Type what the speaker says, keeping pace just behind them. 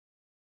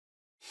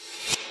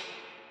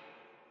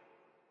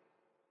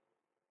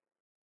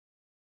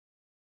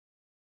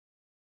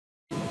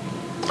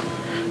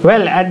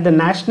Well, at the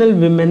National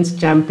Women's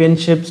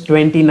Championships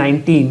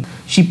 2019,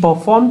 she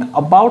performed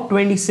about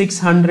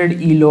 2600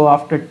 ELO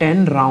after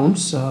 10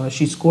 rounds.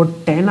 She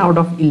scored 10 out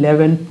of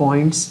 11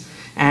 points,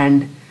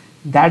 and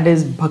that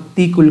is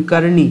Bhakti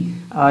Kulkarni.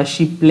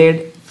 She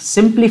played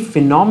simply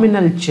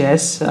phenomenal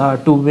chess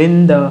to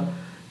win the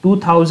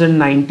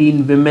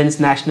 2019 Women's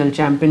National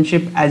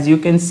Championship. As you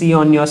can see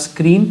on your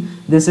screen,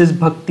 this is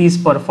Bhakti's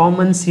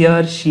performance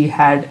here. She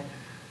had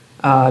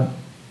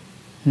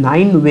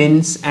 9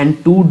 wins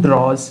and 2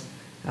 draws,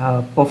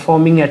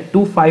 performing at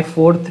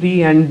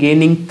 2543 and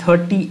gaining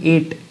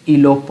 38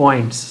 ELO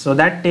points. So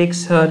that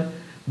takes her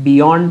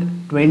beyond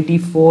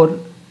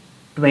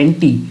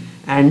 2420,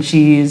 and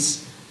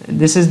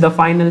this is the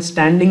final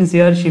standings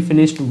here. She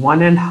finished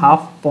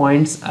 1.5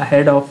 points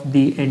ahead of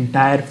the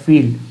entire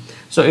field.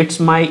 So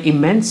it's my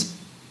immense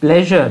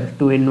pleasure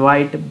to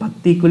invite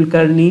Bhakti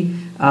Kulkarni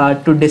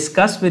to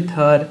discuss with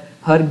her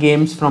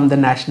games from the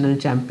National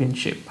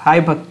Championship. Hi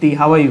Bhakti,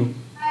 how are you?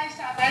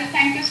 Well,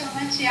 thank you so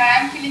much. Yeah, I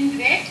am feeling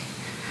great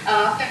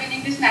after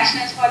winning this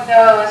nationals for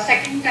the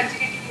second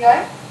consecutive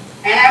year,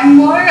 and I am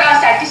more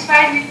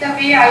satisfied with the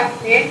way I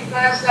played,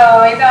 because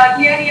in the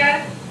earlier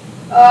year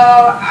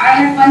I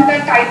had won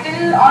the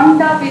title on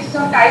the basis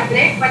of tie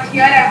break, but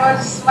here I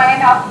was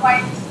 1.5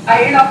 points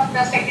ahead of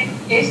the second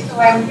place, so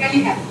I am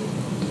really happy.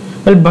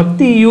 Well,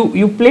 Bhakti,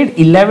 you played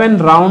 11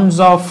 rounds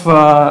of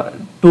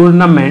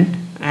tournament,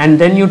 and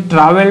then you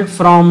travelled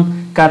from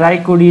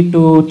Karaikudi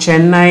to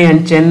Chennai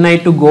and Chennai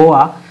to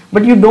Goa,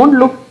 but you don't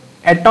look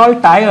at all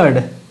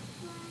tired.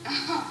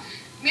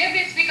 Maybe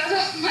it's because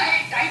of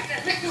my title.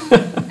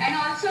 And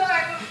also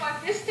for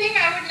this thing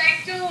I would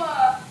like to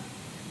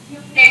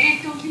give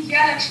credit to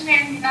Divya Deshmukh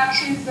and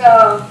Meenakshi's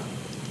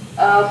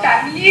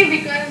family,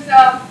 because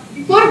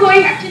before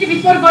going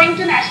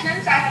to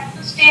nationals I had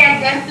to stay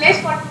at their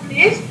place for 2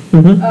 days.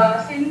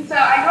 Since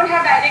I don't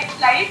have direct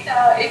flight,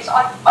 it's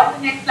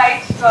alternate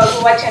flights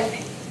Goa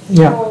Chennai.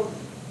 Yeah. So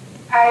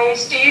I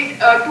stayed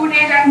 2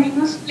 days at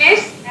Minu's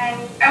place, and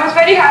I was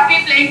very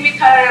happy playing with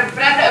her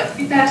brother,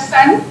 with her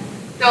son.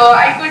 So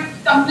I could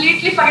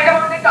completely forget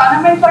about the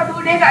tournament for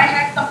 2 days. I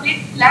had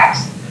complete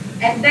relax.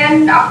 And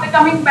then after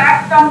coming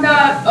back from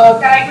the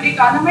Karaikudi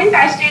tournament,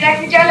 I stayed at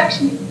Vijaya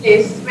Lakshmi's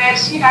place, where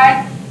she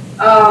had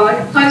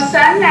her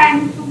son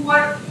and 2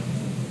 more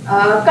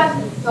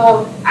cousins.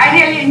 So I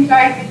really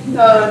enjoyed with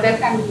their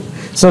family.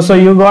 So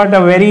you got a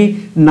very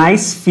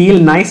nice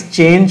nice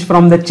change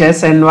from the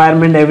chess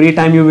environment every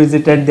time you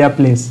visited their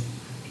place.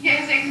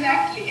 Yes,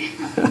 exactly.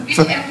 Which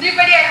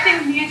everybody I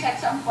think needs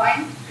at some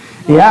point.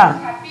 So yeah. I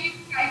was happy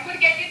I could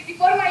get it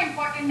before my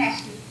important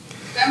national.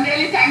 So I'm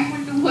really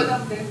thankful to both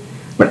of them.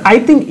 But I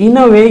think in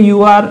a way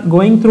you are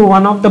going through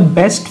one of the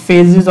best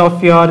phases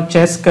of your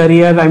chess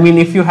career. I mean,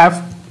 if you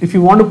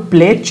want to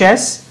play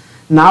chess,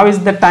 now is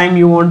the time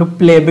you want to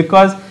play,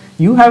 because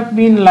you have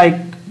been like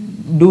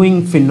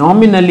doing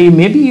phenomenally.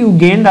 Maybe you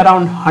gained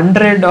around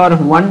 100 or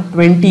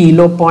 120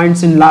 ELO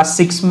points in last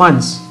 6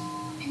 months.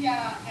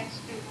 Yeah, that's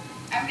true.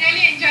 I'm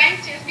really enjoying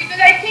chess, because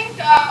I think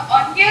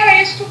earlier I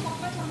used to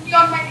focus only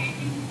on my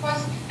rating,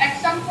 because at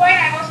some point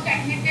I was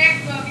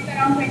stagnated with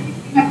around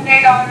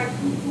 2300 or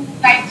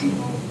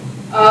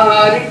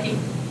 2290 rating.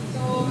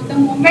 So the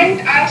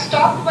moment I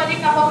stopped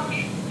worrying about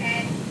it,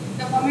 and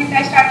the moment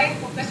I started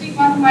focusing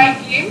on my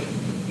game,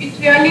 it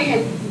really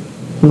helped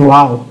me.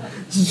 Wow.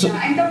 Yeah,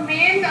 and the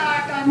main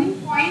turning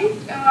point,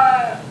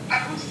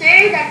 I would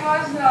say, that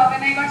was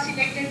when I got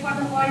selected for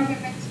the World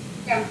Women's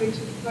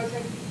Championship. It was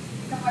in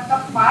the month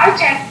of March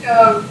at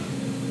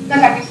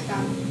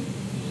Kazakhstan.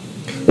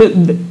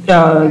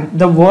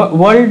 The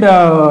World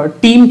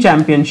Team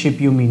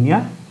Championship, you mean,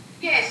 yeah?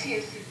 Yes.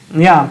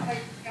 Yeah,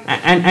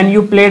 and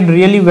you played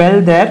really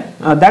well there.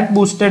 That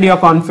boosted your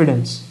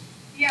confidence.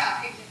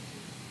 Yeah, exactly.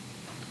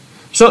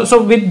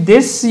 So with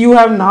this, you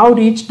have now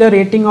reached a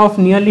rating of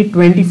nearly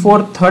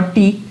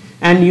 2430,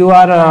 and you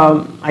are,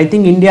 I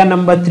think, India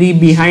number 3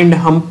 behind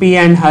Hampi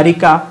and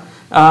Harika.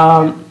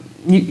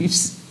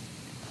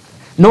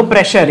 No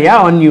pressure, yeah,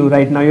 on you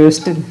right now. You're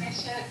still. No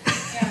pressure,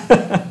 yeah.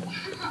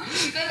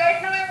 Because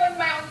right now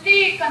my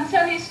only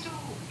concern is to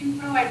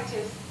improve at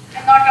chess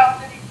and not of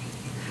the rating.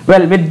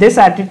 Well, with this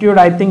attitude,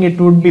 I think it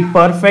would be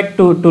perfect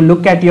to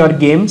look at your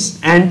games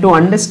and to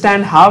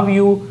understand how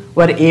you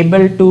were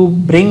able to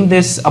bring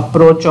this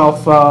approach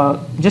of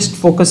just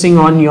focusing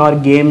on your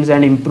games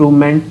and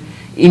improvement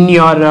in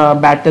your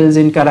battles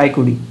in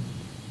Karaikudi.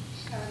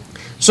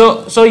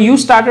 So you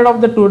started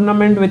off the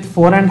tournament with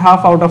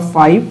 4.5 out of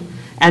 5,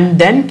 and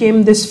then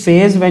came this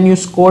phase when you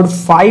scored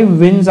 5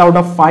 wins out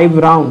of 5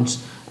 rounds.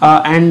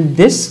 And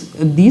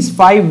these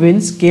 5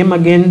 wins came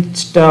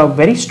against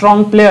very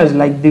strong players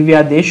like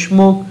Divya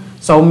Deshmukh,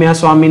 Soumya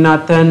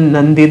Swaminathan,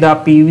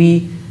 Nandhidhaa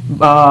PV,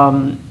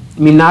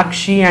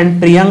 Meenakshi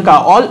and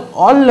Priyanka,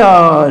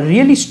 all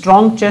really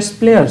strong chess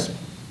players.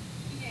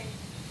 Yes.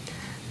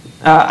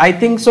 I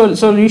think so.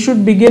 So you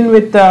should begin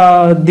with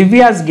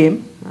Divya's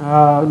game,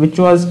 which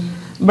was.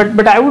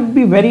 But I would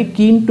be very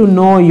keen to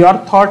know your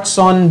thoughts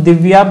on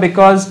Divya,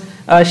 because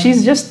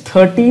she's just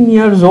 13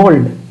 years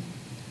old. Yes.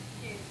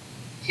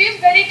 She is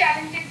very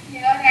talented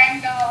player,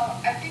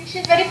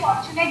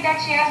 fortunate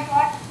that she has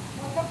got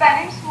both the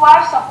parents who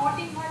are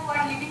supporting her, who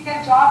are leaving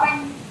their job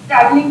and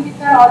traveling with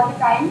her all the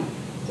time.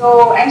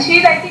 So, and she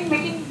is, I think,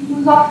 making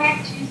use of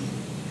it. She's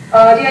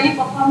really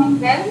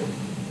performing well.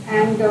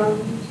 And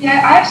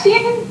yeah, I have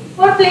seen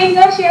before playing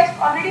her, she has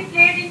already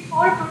played in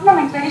 4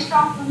 tournaments, very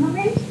strong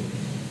tournaments.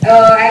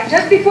 And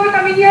just before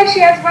coming here, she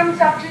has won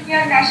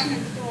sub-junior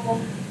nationals. So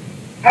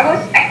I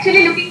was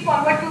actually looking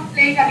forward to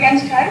playing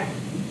against her.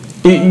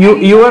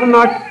 You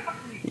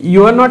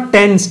are not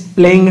tensed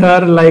playing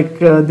her like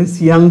this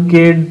young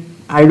kid.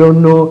 I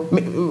don't know.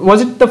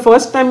 Was it the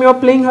first time you were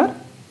playing her?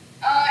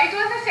 It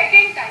was the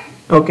second time.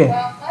 Okay.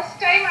 First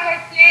time I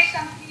had played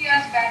some 3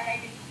 years back, I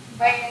think,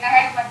 and I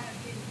had won the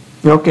game.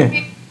 Okay.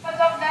 Because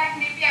of that,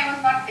 maybe I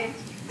was not tensed.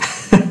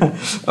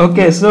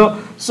 Okay, so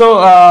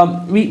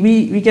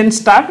we can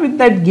start with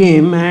that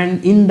game,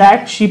 and in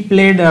that she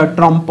played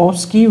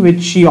Trompowsky,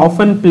 which she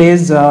often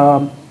plays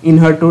in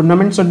her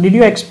tournament. So did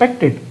you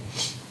expect it?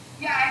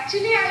 Yeah,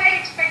 actually I had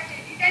expected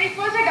it, and it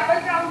was a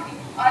double round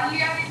game.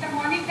 Earlier in the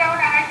morning round,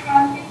 I had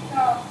drawn with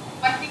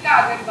Bhakti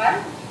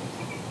Kulkarni.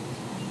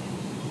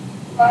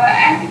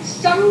 And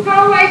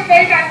somehow I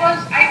felt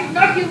I could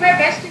not give my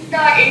best in the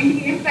end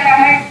game where I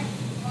had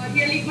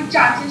really good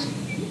chances to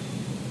win.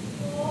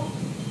 So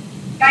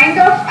kind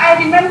of I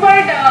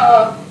remembered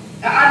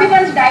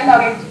Adivan's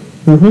dialogue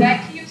actually, that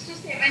he used to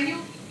say, if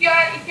you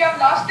have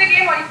lost the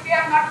game or if you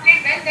have not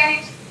played well, then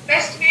it's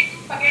best way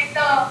to forget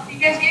the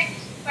previous game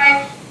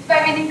by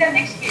winning the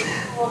next game.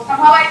 So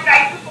somehow I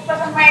tried to focus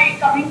on my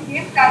coming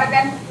game rather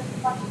than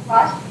focusing on the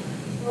past.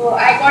 So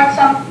I got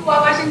some 2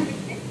 hours in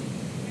between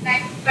and I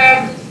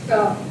prepared this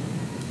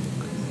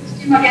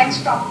system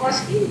against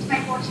Trompowsky, which my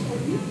coach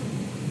told me.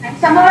 And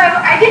somehow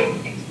I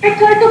didn't expect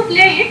her to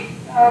play it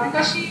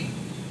because she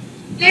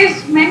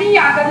plays many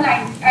other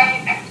lines. I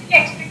actually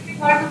expected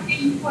her to play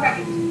E4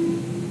 against me.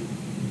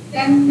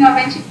 Then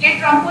when she played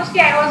Trompowsky,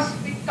 I was a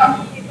bit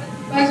comfortable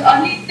because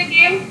early in the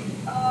game,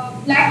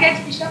 black gets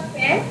bishop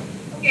pair.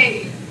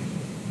 Okay,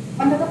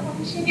 another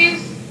position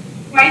is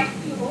quite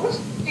close.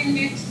 Still,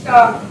 it's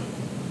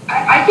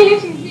I feel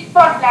it's easy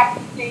for black to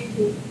play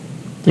too.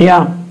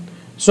 Yeah.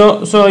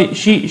 So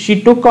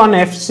she took on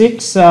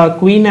f6,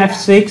 queen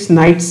f6,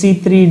 knight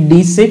c3,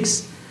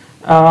 d6.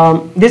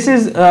 This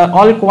is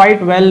all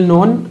quite well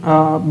known.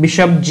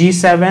 Bishop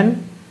g7,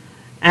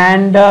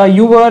 and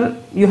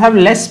you have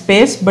less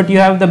space, but you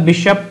have the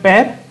bishop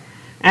pair.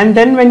 And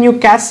then when you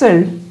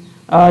castled,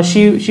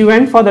 she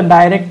went for the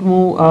direct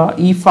move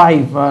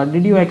e5.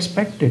 Did you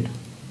expect it?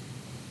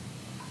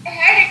 I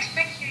had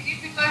expected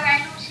it because I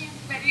know she is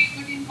very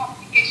good in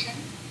complication,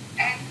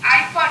 and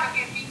I thought,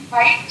 okay, being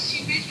white,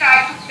 she will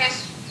try to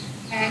press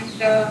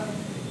and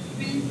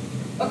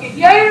okay,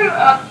 here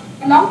a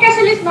long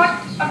castle is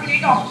not a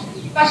great option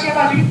because she has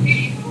already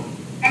played e2.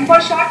 And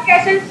for short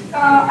castles,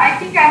 I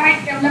think I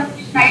might develop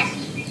this knight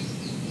c6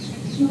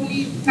 and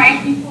slowly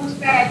knight d4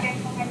 square I can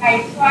for my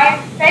knight. So I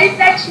felt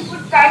that she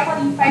would try for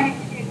e5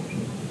 immediately,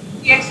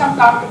 create some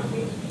counter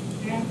play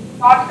and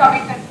not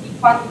commit an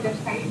e1 with that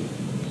side.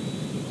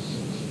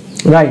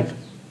 Right.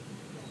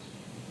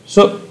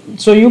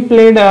 So you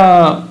played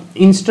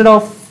instead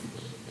of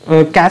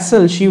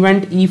castle, she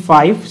went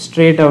e5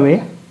 straight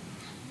away.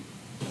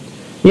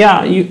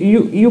 Yeah,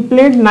 you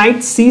played knight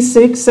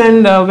c6,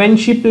 and when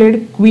she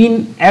played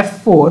queen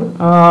f4,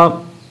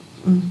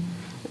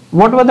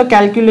 what were the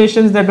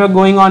calculations that were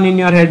going on in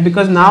your head?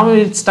 Because now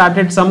it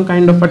started some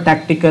kind of a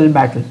tactical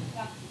battle.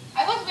 Yeah.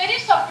 I was very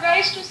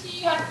surprised to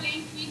see her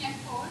playing queen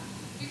f4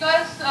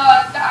 because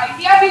the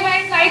idea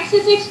behind knight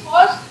c6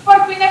 was for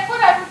queen f4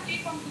 I would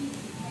take on queen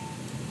f4.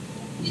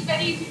 It's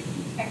very easy to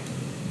expect.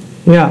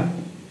 Yeah.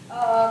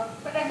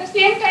 But at the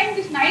same time,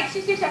 this knight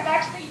c6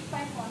 attacks the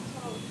e5 pawn. So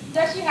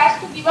either she has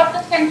to give up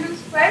the central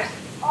squares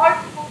or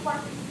to go for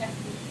queen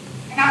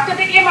f4. And after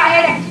the game, I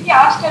had actually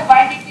asked her,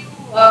 why did you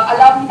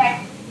allow me knight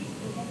f6?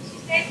 And she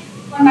said,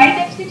 for knight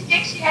f6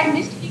 take, she had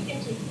missed king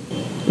h8.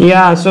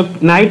 Yeah, so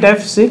knight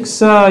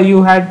f6,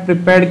 you had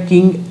prepared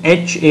king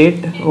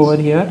h8 over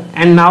here,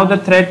 and now the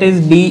threat is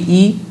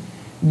de,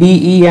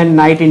 and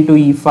knight into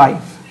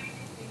e5.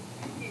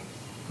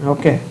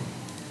 Okay,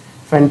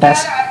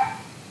 fantastic.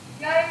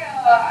 Here,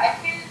 I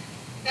feel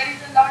there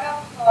is a lot of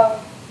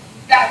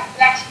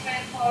black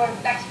square for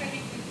black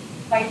squaring with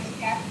white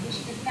cap, because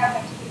she doesn't have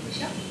black square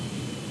bishop,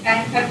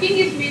 and her king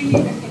is mainly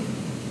in the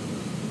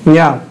center.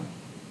 Yeah.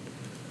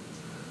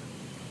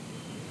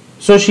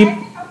 So she.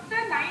 After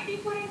knight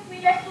e4 and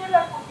queen f4,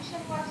 her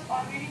position was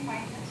already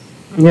minus.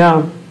 Yeah.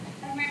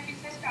 And my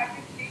pieces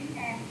started playing,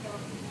 and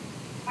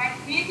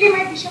immediately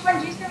my bishop on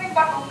g7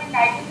 got opened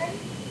diagonal,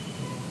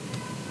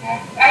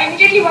 and I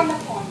immediately won the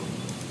pawn.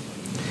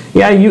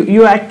 Yeah,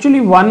 you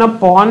actually won a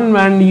pawn,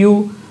 and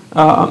you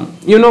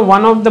know,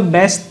 one of the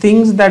best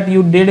things that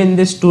you did in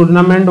this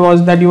tournament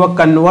was that you were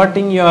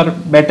converting your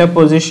better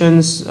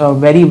positions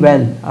very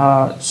well.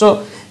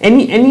 So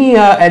any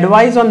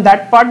advice on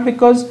that part?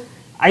 Because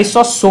I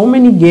saw so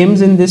many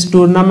games in this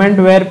tournament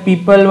where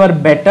people were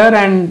better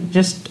and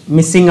just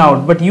missing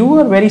out, but you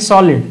were very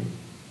solid.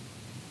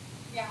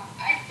 Yeah,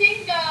 I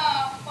think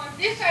for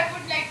this I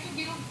would like to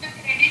give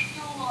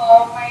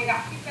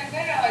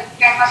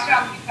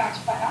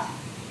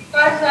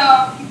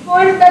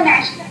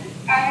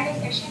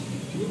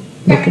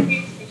Okay.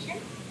 game session,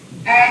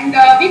 and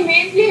we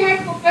mainly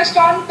had focused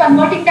on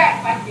converting the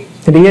advantage.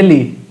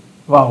 Really?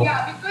 Wow.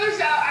 Yeah, because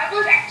I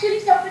was actually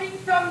suffering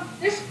from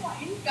this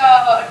point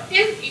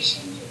till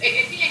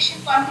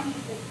Asian continent.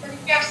 Because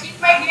if you have seen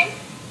my game,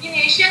 in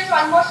Asians,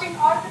 almost in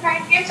all the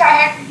 9 games, I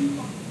had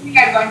winning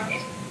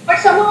advantage. But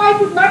somehow I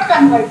could not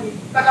convert it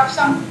because of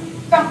some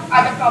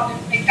other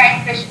problems like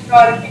time pressure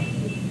or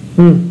anything.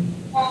 Hmm.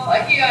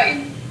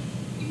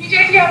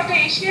 Immediately after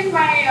Asian,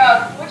 my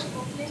coach,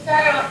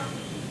 professor,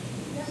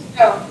 just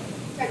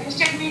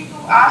suggested me to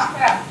ask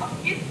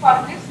Ankit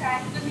for this,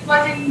 and because he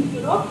was in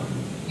Europe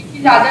with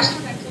his other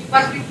students, so he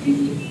was with me.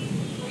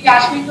 So he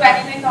asked me to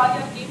analyze all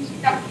your games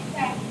with Ankit,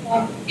 and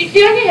it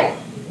really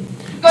helped me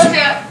because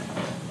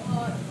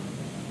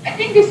I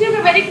think this is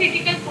a very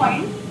critical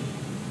point.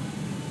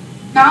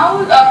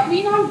 Now,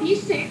 queen on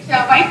d6,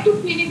 white to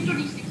queen into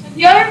d6. So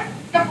here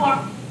the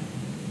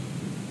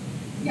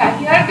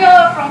here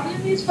the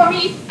problem is for me.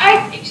 If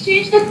I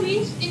exchange the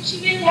queens, then she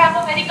will have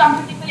a very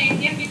comfortable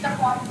endgame with the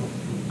pawn.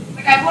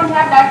 But I won't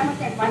have that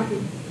much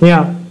advantage.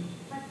 Yeah.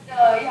 But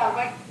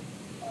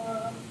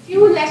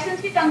few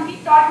lessons with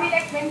Ankit taught me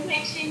like when to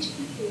exchange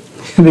pieces.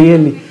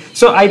 Really.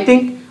 So I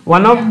think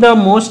one of the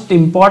most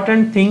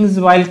important things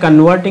while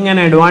converting an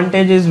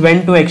advantage is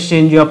when to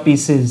exchange your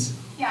pieces.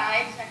 Yeah,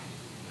 exactly.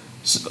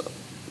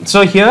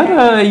 So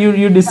here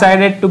you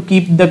decided to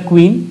keep the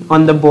queen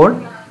on the board.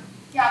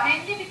 Yeah,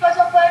 mainly because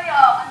of her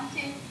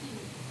unsafe king.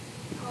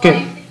 So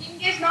Okay. if the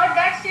king is not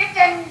that safe,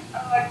 then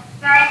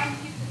try to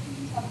keep the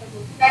queens on the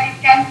board so that it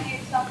can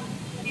create some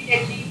very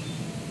deadly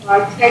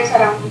threats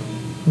around it.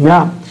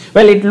 Yeah.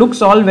 Well, it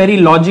looks all very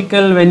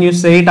logical when you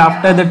say it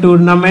after the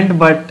tournament,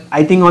 but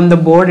I think on the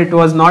board it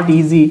was not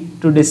easy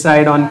to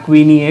decide on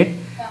Queen E8.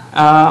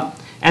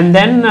 And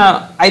then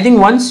I think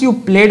once you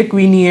played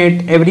Queen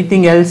E8,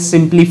 everything else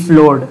simply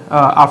flowed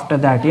after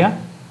that, yeah?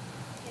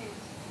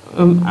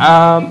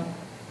 Because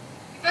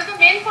the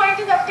main point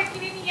is after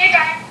Queen E8,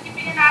 I am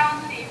keeping an eye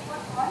on the A4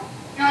 pawn,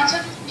 and also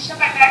this bishop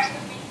attacks the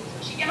queen, so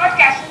she cannot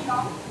castle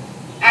down.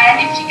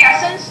 And if she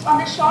castles on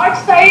the short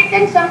side,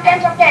 then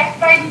sometimes after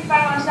f5,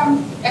 g5 or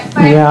some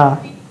f5,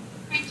 queen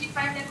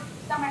g5, there would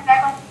be some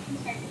attack on the queen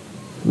side.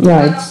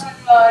 Yeah, Because of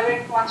her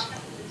red pawn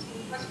structure. So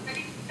it was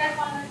very difficult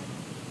for her to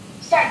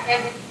start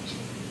there.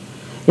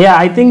 Yeah,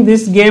 I think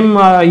this game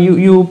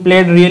you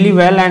played really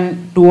well,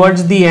 and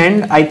towards the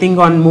end, I think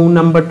on move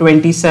number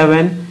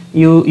 27,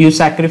 you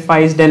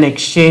sacrificed an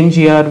exchange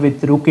here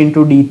with rook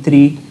into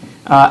d3,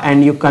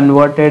 and you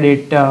converted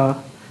it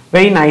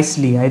very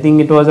nicely. I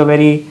think it was a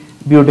very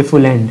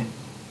beautiful end.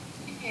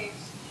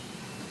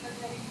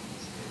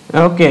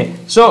 Okay,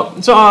 so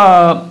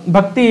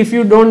Bhakti, if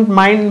you don't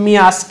mind me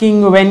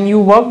asking, when you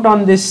worked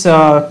on this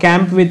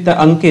camp with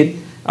Ankit,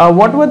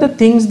 what were the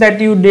things that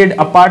you did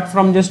apart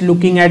from just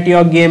looking at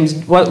your games?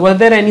 Were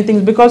there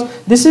anything, because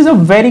this is a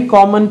very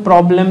common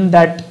problem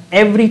that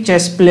every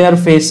chess player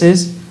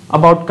faces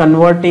about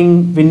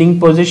converting winning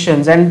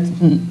positions,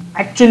 and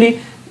actually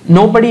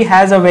nobody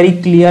has a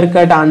very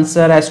clear-cut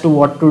answer as to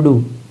what to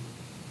do.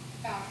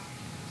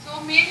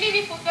 So mainly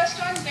we focused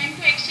on when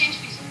to exchange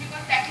pieces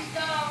because that is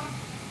the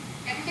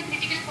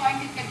critical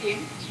point in the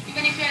game.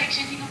 Even if you are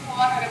exchanging a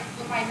pawn or a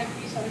minor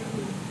piece or a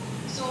queen.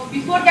 So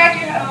before that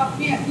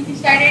we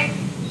decided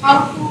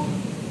how to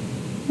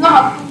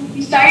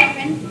decide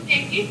when to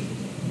take it,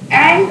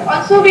 and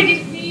also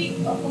we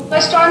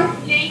focused on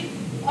playing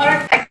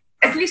or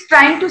at least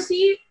trying to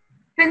see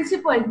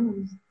principled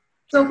moves.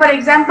 So for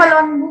example,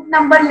 on move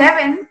number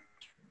 11.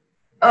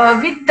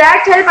 With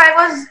that help, I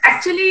was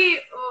actually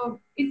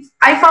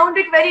I found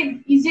it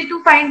very easy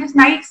to find this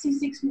knight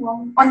c6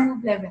 move on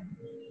move 11.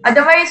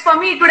 Otherwise, for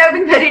me, it would have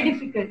been very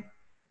difficult.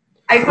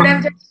 I could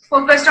have just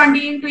focused on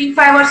d into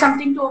e5 or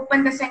something to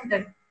open the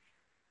center.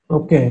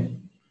 Okay.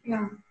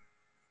 Yeah.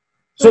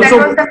 So that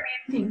was the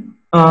main thing.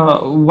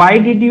 Why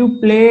did you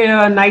play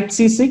knight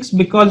c6?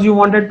 Because you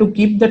wanted to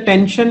keep the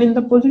tension in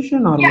the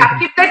position, or yeah,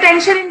 keep the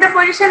tension in the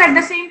position at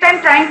the same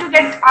time trying to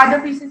get other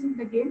pieces in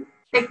the game.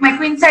 Like my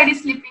queen side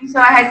is slipping, so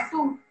I had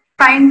to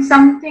find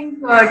something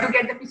to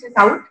get the pieces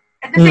out.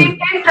 At the same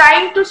time,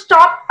 trying to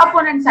stop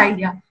opponent's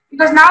idea.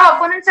 Because now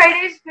opponent's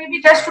idea is maybe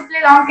just to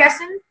play long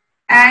castle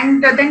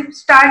and then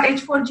start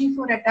h4,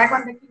 g4 attack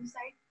on the king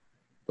side.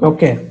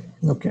 Okay.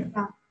 Okay.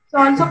 Yeah. So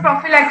also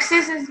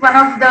prophylaxis is one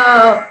of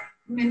the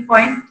main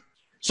points.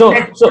 So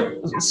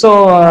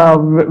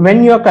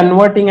when you are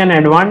converting an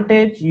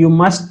advantage, you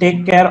must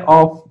take care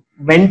of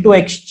when to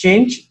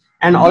exchange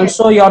and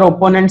also your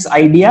opponent's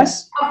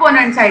ideas.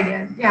 Opponent's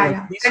ideas,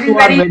 yeah. These two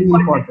are very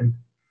important.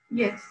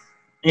 Yes.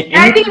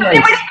 I think everybody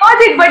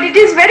knows it, but it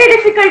is very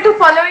difficult to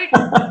follow it.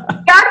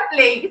 Start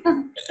playing.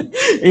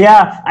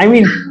 Yeah, I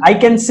mean, I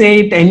can say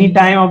it any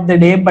time of the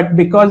day, but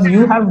because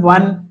you have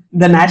won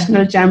the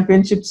national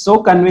championship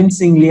so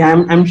convincingly,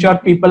 I'm sure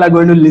people are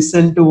going to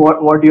listen to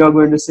what you are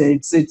going to say.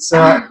 It's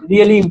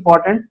really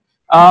important.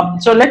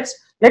 So let's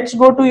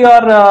go to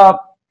your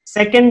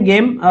second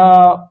game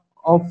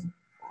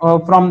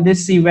from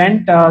this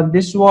event.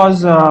 This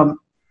was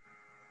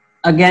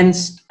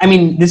against, I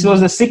mean, this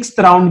was a 6th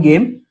round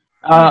game.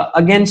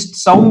 against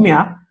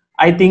Soumya.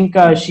 I think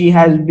she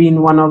has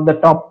been one of the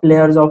top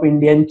players of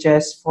Indian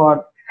chess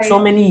for so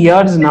Right. many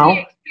years now.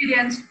 Very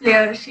experienced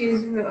player. She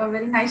is a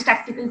very nice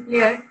tactical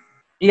player.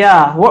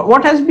 Yeah.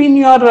 What has been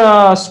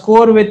your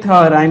score with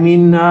her? I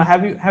mean,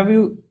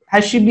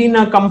 has she been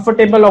a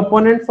comfortable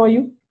opponent for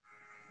you?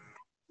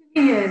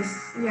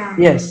 Yes, yeah.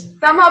 Yes.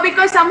 Somehow,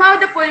 because somehow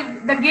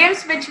the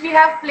games which we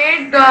have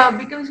played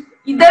becomes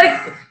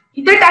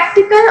either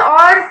tactical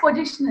or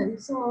positional.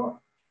 So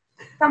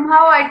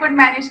somehow I could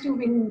manage to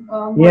win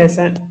more Yes,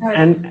 games.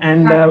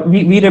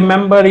 we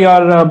remember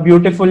your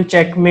beautiful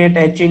checkmate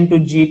etching to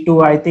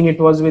G2. I think it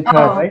was with her,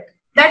 Oh, right?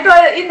 that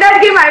was in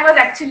that game. I was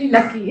actually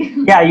lucky.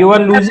 Yeah, you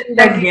were I was losing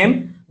that lucky.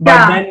 game, but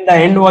Yeah, then the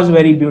end was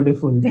very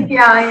beautiful there.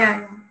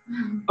 yeah.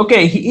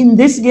 Okay, in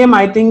this game,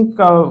 I think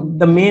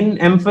the main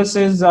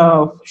emphasis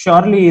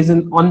surely is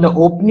on the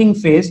opening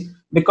phase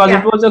because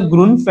it Yeah. was a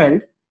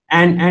Grunfeld,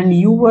 and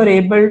you were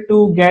able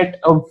to get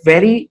a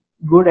very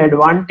good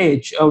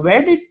advantage.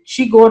 Where did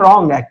she go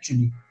wrong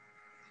actually?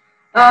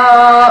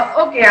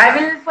 Okay, I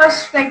will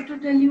first like to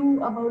tell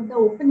you about the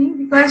opening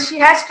because she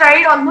has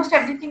tried almost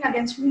everything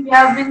against me. We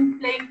have been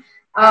playing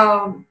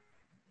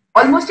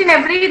almost in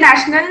every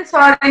nationals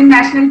or in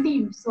national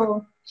teams.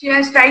 So she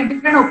has tried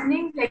different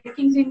openings like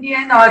Kings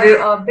Indian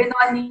or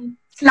Benoni,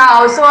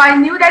 Slough. So I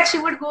knew that she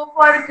would go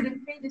for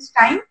Greenfield this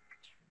time.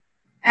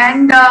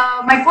 And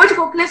my coach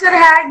Gokhale sir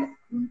had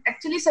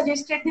actually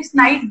suggested this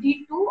knight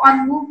d2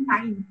 on move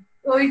 9.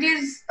 So it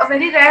is a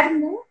very rare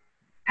move.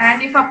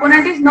 And if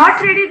opponent is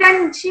not ready,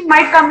 then she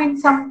might come in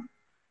some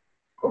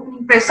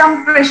opening press,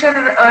 some pressure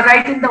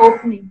right in the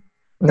opening.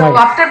 So Right.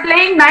 after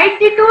playing knight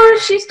d2,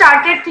 she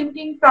started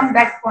thinking from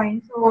that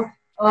point. So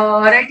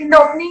right in the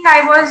opening,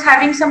 I was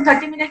having some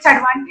 30 minutes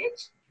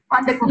advantage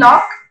on the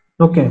clock.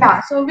 Okay.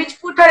 Yeah, so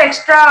which put her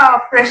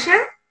extra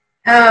pressure,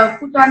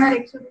 put on her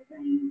extra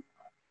pressure.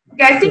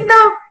 Okay, I think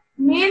the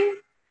main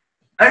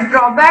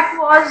drawback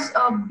was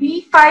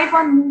b5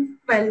 on move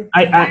 12.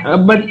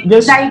 But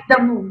Like the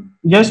move.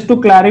 just to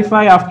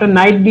clarify, after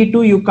knight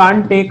d2, you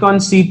can't take on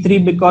c3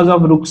 because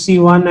of rook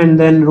c1 and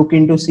then rook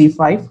into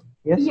c5.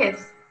 Yes.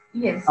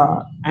 Yes.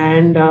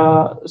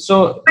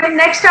 So. But the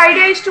next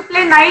idea is to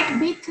play knight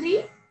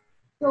b3.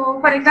 So,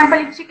 for example,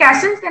 if she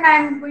castles, then I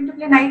am going to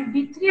play knight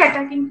b3,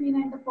 attacking queen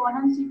and the pawn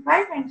on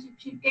c5. And if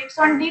she takes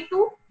on d2,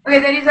 okay,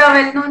 there is a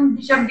well-known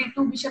bishop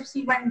d2, bishop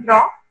c1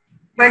 draw.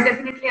 But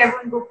definitely I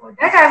won't go for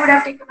that. I would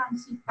have taken on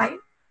c5.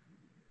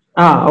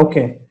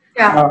 Okay.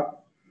 Yeah.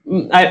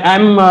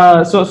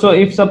 So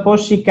if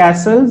suppose she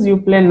castles, you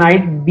play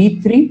knight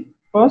b3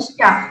 first.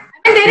 Yeah.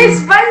 And there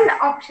is one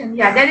option.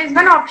 Yeah, there is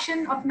one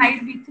option of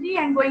knight b3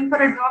 and going for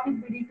a draw with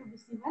bd2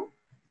 bc1.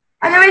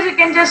 Otherwise, we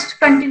can just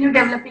continue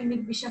developing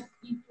with bishop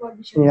e2 or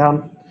bishop Yeah.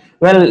 c2.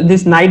 Well,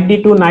 this knight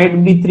d2, knight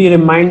b3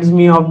 reminds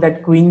me of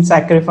that queen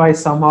sacrifice.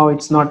 Somehow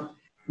it's not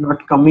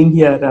coming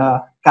here.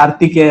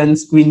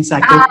 Karthikeyan's queen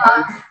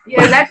sacrifice.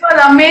 Yeah, that was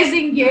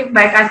amazing game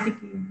by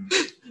Karthikeyan.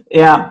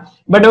 Yeah,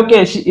 but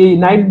okay,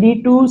 knight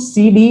d2,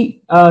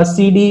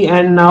 cd,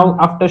 and now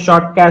after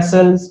short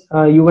castles,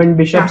 you went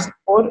bishop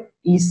c4,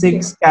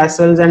 e6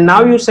 castles, and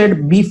now you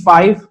said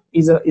b5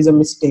 is a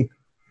mistake.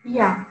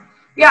 Yeah,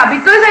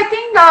 because I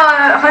think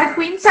her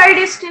queen side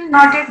is still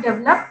not yet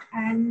developed,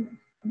 and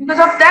because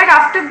of that,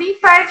 after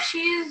b5, she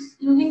is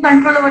losing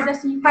control over the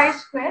c5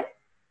 square.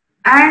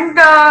 And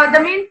the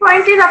main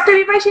point is after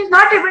b5, she is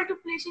not able to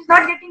play. She's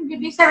not getting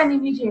b7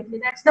 immediately.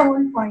 That's the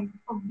whole point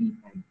of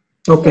b5.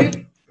 Okay.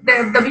 So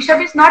if the bishop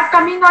is not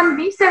coming on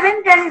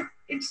b7, then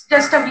it's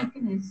just a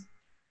weakness.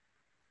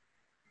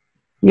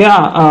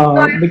 Yeah.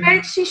 So I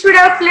felt she should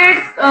have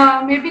played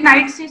maybe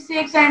knight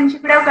c6, and she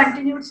could have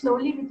continued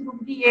slowly with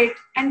rook d8,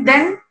 and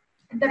then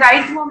at the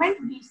right moment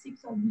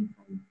b6 or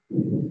b5.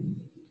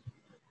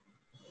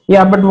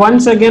 Yeah, but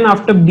once again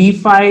after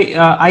b5,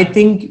 I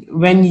think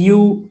when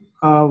you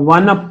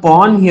won a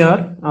pawn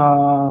here,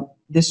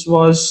 this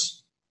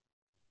was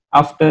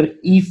after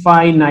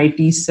e5, knight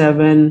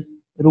e7,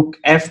 rook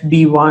f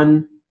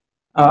d1.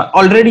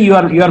 Already you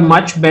are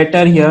much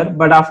better here,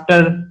 but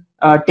after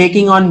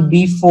taking on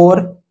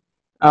b4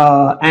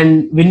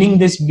 and winning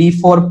this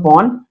b4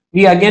 pawn,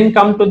 we again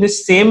come to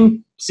this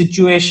same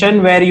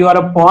situation where you are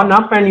a pawn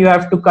up and you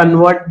have to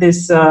convert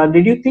this.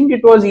 Did you think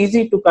it was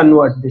easy to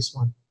convert this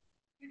one?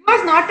 It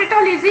was not at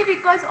all easy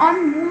because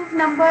on move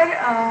number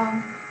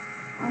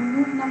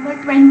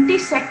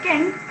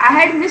 22nd, I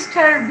had missed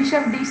her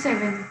bishop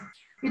d7,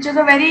 which was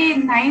a very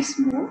nice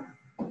move.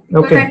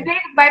 Because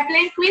by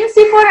playing queen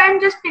c4, I am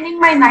just pinning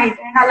my knight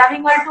and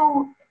allowing her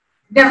to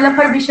develop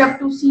her bishop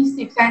to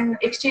c6 and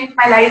exchange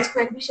my light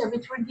square bishop,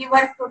 which would give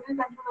her total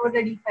control over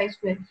the d5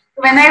 square.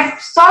 So when I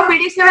saw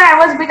bd7, I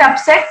was a bit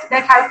upset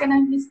that how can I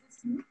miss this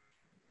move.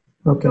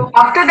 Okay. So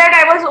after that,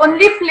 I was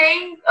only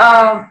playing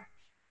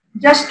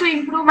just to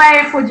improve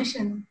my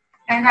position,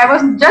 and I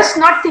was just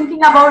not thinking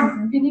about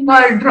winning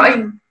or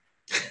drawing.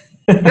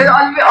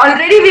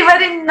 Already we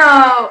were in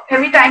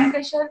heavy time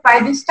pressure. By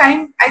this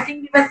time, I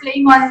think we were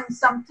playing on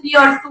some 3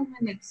 or 2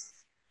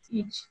 minutes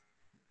each.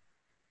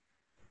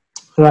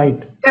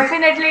 Right.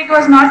 Definitely, it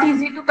was not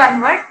easy to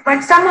convert,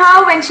 but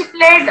somehow when she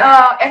played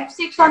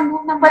f6 on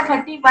move number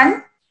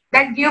 31,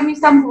 that gave me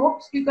some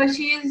hopes because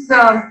she is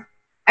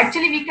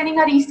actually weakening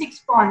her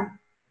e6 pawn.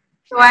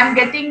 So I'm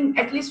getting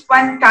at least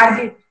one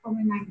target for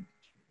my knight.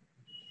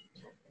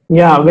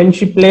 Yeah, when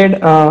she played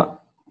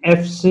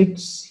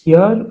f6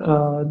 here,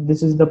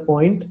 this is the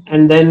point,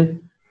 and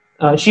then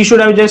she should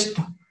have just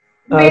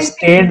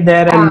stayed Maintain.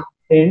 there and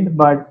maintained,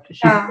 but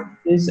she Yeah. played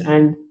this,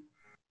 and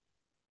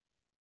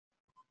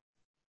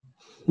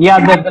yeah,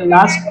 And the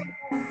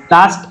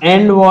last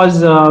end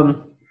was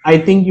I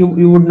think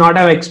you would not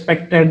have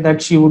expected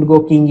that she would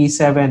go king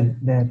e7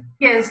 there.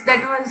 yes,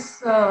 that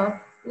was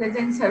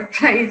pleasant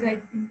surprise, I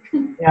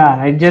think.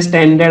 Yeah, it just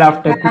ended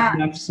after Yeah,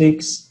 queen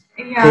f6,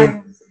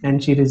 yeah,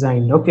 and she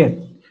resigned. Okay.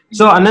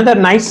 So another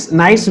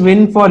nice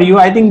win for you.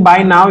 I think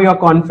by now your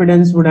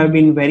confidence would have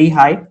been very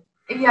high.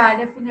 yeah,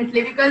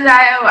 definitely because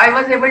I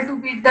was able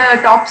to beat the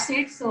top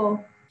seed,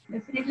 so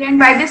definitely. And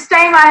by this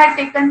time, I had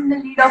taken the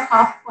lead of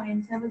half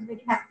points. I was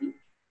very happy.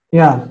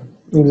 Yeah,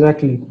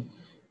 exactly.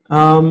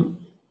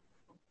 Um,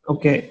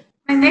 okay.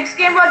 My next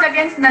game was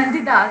against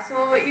Nandhidhaa,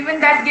 so even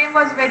that game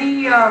was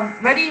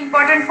very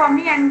important for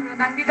me. And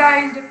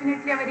Nandhidhaa is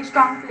definitely a very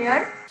strong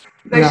player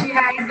because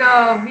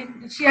Yeah.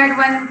 she had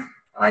won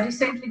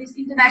recently this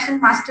international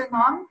master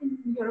norm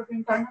in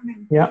European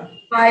tournament. Yeah.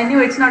 So I knew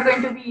it's not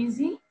going to be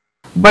easy.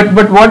 But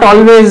what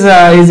always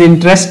is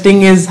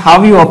interesting is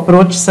how you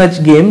approach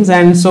such games.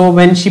 And so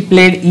when she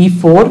played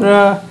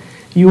e4,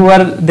 you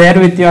were there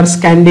with your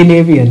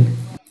Scandinavian.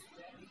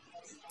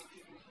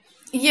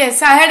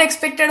 Yes, I had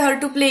expected her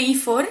to play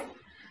e4.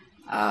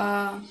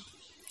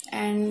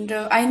 And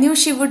I knew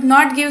she would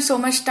not give so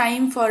much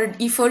time for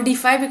e4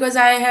 d5 because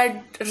I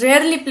had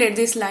rarely played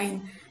this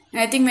line,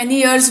 and I think many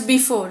years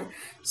before.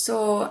 So,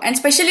 and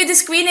especially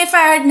this queen f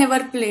I had never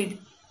played.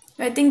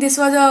 I think this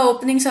was a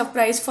opening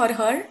surprise for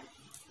her.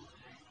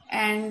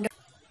 And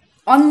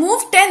on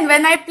move 10,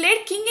 when I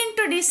played king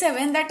into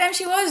d7, that time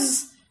she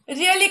was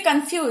really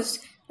confused.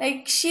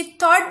 Like she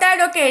thought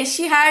that okay,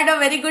 she had a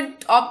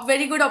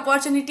very good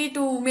opportunity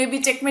to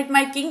maybe checkmate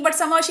my king, but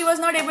somehow she was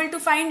not able to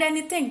find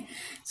anything.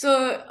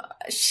 So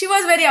she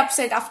was very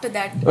upset after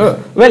that.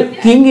 Well,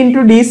 king into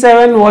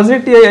d7, was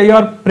it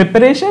your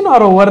preparation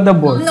or over the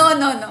board?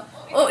 No.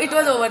 Oh, it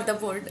was over the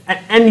board.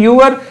 And you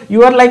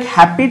were like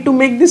happy to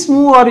make this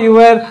move, or you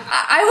were?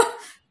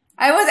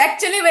 I was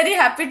actually very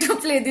happy to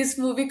play this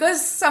move because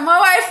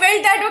somehow I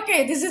felt that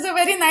okay, this is a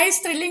very nice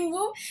thrilling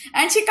move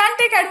and she can't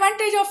take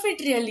advantage of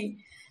it really.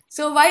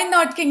 So why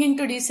not king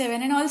into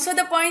d7? And also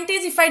the point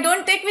is, if I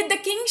don't take with the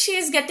king, she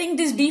is getting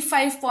this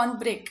d5 pawn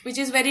break, which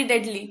is very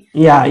deadly.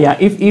 Yeah.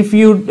 If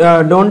you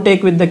don't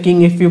take with the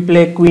king, if you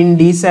play queen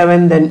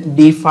d7, then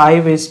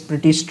d5 is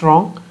pretty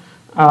strong.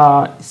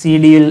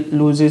 CD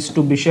loses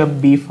to bishop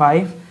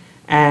b5,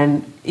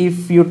 and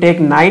if you take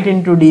knight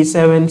into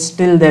d7,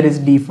 still there is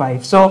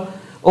d5. So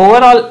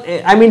overall,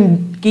 I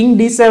mean, king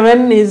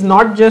d7 is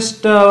not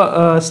just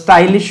a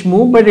stylish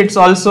move, but it's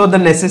also the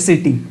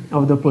necessity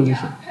of the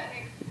position.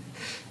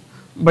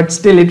 But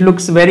still it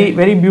looks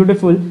very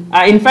beautiful.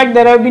 In fact,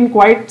 there have been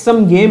quite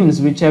some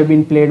games which have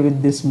been played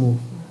with this move,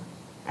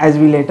 as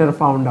we later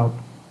found out.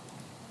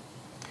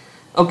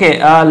 Okay,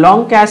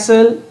 long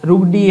castle,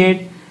 rook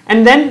d8,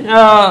 and then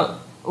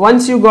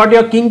once you got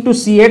your king to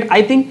c8,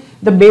 I think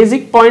the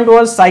basic point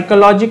was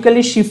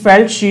psychologically she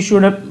felt she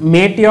should have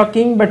mate your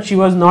king, but she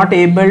was not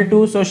able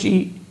to, so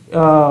she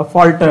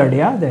faltered.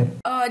 Yeah, there.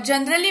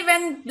 Generally,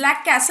 when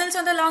black castles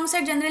on the long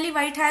side, generally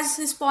white has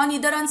his pawn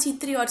either on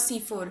c3 or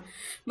c4.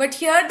 But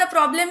here the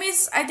problem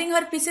is, I think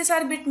her pieces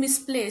are a bit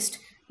misplaced.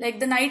 Like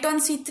the knight on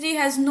c3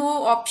 has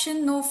no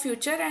option, no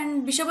future,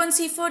 and bishop on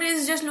c4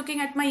 is just looking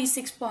at my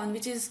e6 pawn,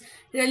 which is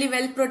really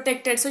well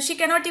protected. So she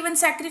cannot even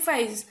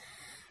sacrifice.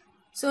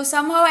 So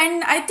somehow,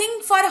 and I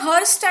think for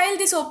her style,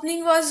 this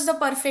opening was the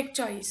perfect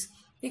choice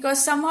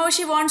because somehow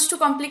she wants to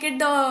complicate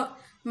the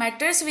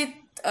matters with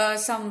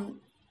some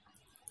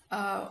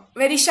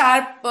very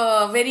sharp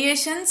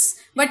variations,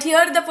 but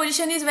here the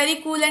position is very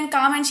cool and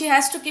calm and she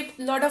has to keep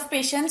a lot of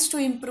patience to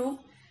improve.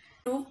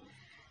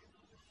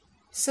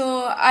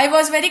 So I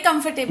was very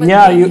comfortable.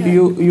 Yeah,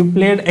 you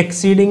played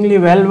exceedingly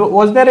well.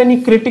 Was there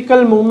any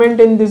critical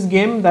moment in this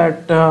game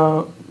that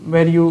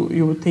where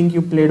you think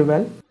you played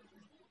well?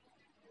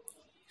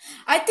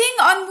 I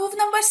think on move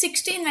number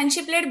 16, when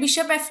she played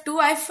bishop f2,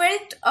 I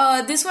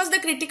felt this was the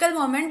critical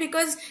moment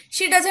because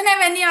she doesn't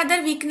have any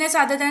other weakness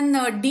other than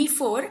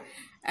d4.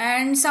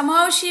 And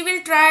somehow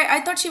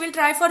I thought she will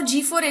try for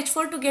g4,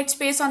 h4 to get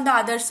space on the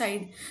other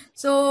side.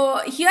 So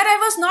here I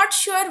was not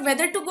sure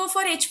whether to go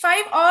for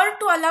h5 or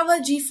to allow her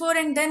g4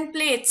 and then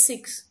play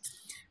h6.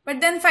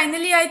 But then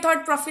finally I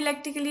thought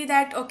prophylactically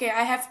that okay,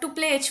 I have to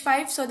play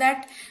h5 so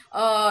that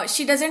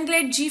she doesn't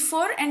get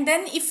g4, and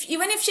then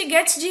even if she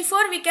gets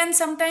g4, we can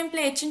sometime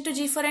play h into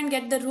g4 and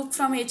get the rook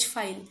from h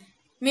file,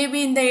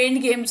 maybe in the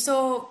end game.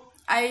 So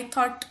I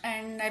thought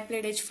and I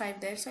played h5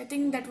 there. So I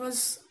think that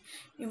was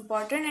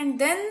important. And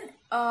then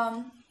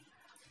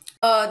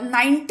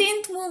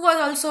 19th move was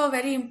also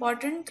very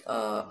important,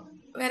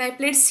 where I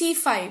played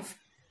c5.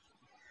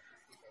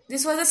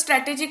 this was a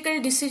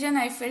strategical decision,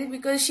 I felt,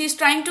 because she's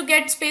trying to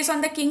get space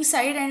on the king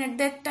side, and at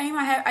that time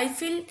I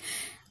feel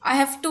I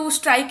have to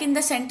strike in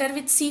the center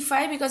with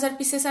c5 because her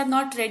pieces are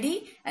not ready.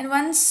 And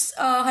once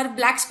her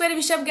black square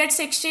bishop gets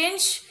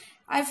exchanged,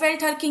 I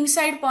felt her king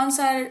side pawns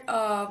are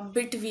a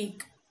bit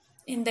weak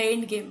in the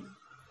end game.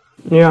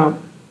 Yeah,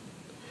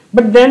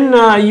 but then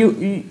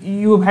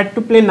you had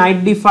to play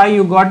knight d5.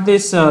 You got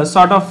this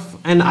sort of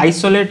an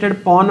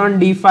isolated pawn on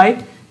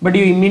d5, but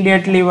you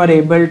immediately were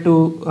able to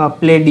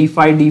play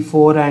d5,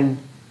 d4, and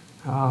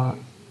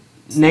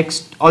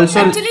next also.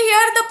 Actually,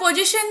 here the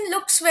position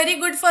looks very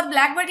good for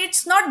black, but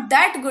it's not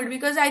that good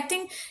because I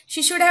think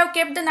she should have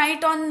kept the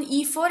knight on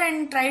e4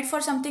 and tried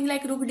for something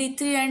like rook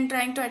d3 and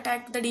trying to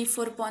attack the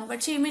d4 pawn.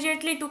 But she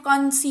immediately took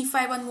on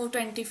c5 on move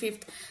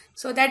 25th.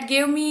 So that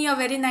gave me a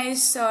very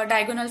nice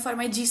diagonal for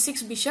my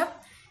g6 bishop,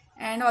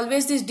 and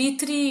always this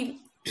d3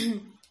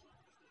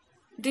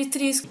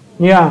 d3 is.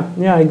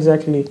 Yeah,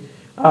 exactly.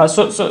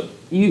 So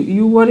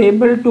you were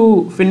able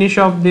to finish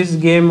off this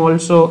game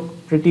also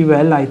pretty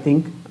well, I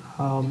think.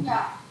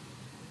 Yeah.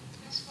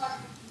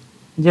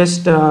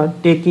 Just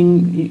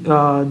taking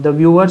the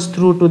viewers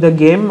through to the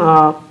game.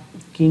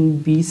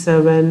 King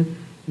b7,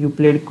 you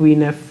played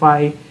queen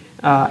f5,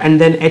 and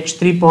then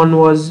h3 pawn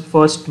was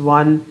first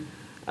one,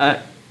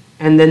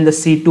 and then the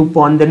c2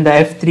 pawn, then the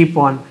f3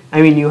 pawn.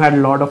 I mean, you had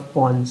a lot of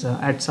pawns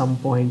at some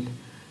point,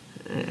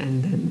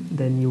 and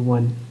then you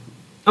won.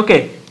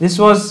 Okay, this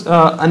was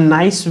a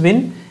nice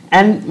win.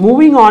 And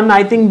moving on,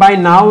 I think by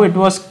now it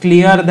was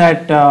clear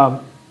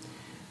that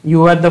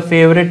you were the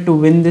favorite to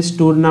win this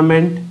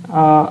tournament.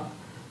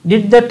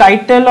 Did the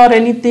title or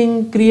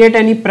anything create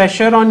any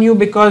pressure on you?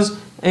 Because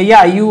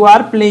yeah, you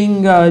are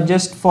playing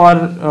just for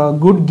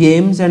good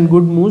games and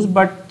good moves,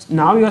 but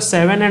now you're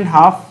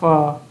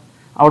 7.5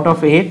 out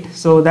of 8,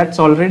 so that's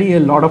already a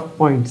lot of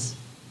points.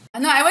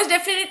 No, I was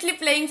definitely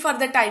playing for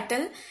the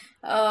title,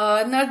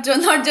 not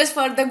just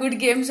for the good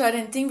games or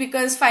anything,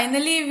 because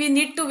finally we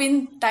need to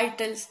win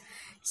titles.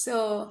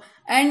 So,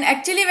 and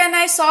actually when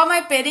I saw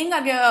my pairing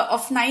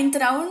of 9th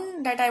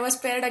round that I was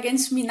paired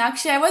against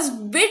Meenakshi, I was a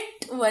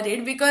bit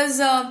worried because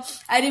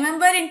I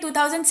remember in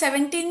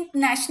 2017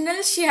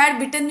 Nationals she had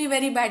beaten me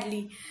very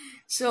badly.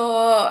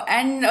 So,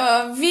 and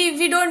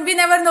we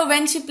never know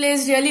when she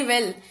plays really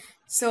well.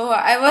 So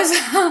I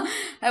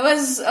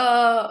was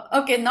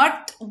okay,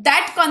 not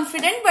that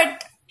confident,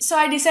 but so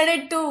I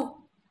decided to.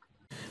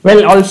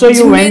 Well, also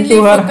you went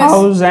to her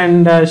house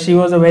and she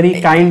was a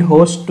very kind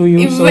host to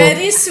you. So.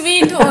 Very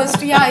sweet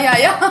host,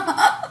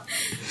 yeah.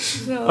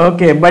 So.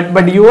 Okay,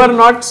 but you were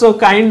not so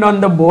kind on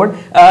the board.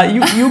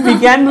 You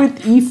began with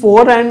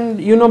e4,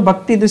 and you know,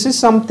 Bhakti, this is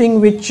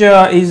something which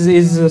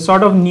is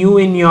sort of new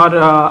in your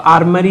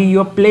armory.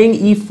 You're playing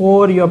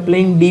e4, you're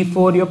playing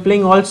d4, you're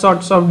playing all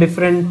sorts of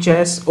different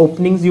chess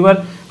openings. You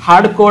were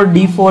hardcore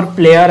d4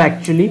 player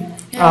actually.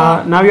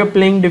 Yeah. Now you're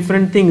playing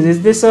different things.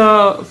 Is this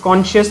a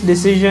conscious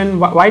decision?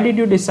 Why did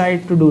you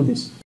decide to do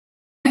this?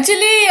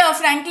 Actually,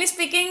 frankly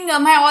speaking,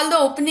 all the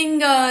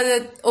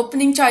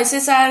opening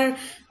choices are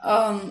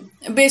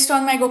based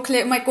on my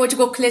coach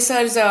Gokhale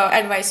sir's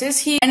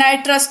advices. And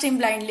I trust him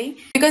blindly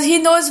because he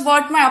knows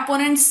what my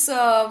opponents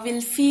will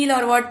feel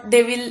or what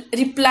they will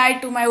reply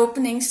to my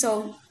opening.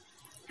 So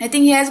I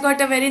think he has got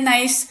a very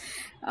nice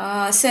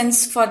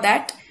sense for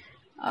that.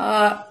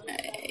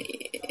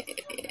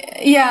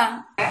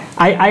 Yeah.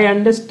 I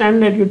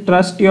understand that you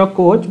trust your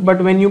coach,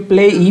 but when you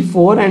play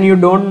e4 and you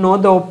don't know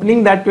the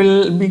opening, that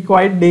will be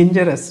quite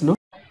dangerous, no?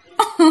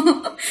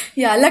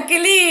 Yeah,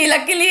 luckily,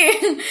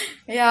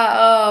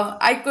 yeah,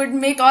 I could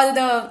make all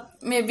the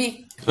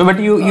maybe. But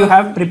you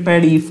have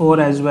prepared e4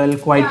 as well,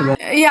 quite well.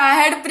 Yeah, I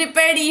had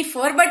prepared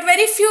e4, but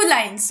very few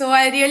lines, so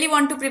I really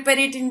want to prepare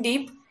it in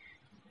deep.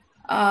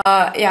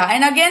 Yeah,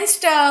 and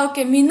against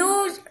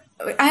Minu,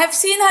 I have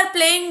seen her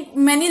playing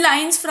many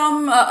lines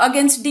from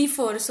against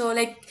d4, so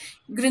like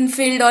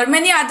Greenfield or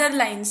many other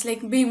lines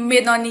like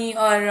Medoni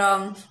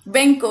or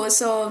Benko.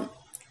 So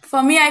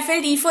for me, I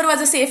felt e4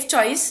 was a safe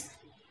choice,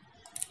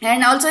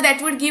 and also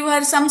that would give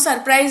her some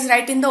surprise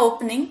right in the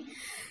opening.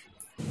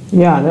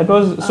 Yeah, that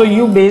was so.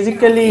 You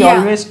basically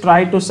always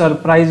try to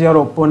surprise your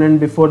opponent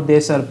before they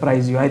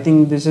surprise you. I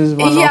think this is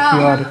one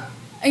of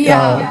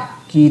your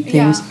key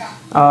things.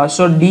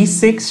 So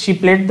d6, she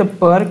played the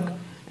perk,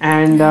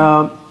 and.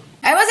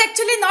 I was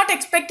actually not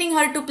expecting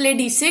her to play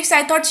d6.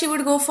 I thought she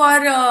would go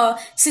for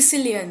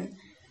Sicilian.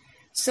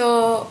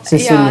 So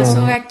yeah,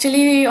 so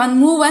actually on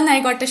move 1 I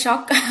got a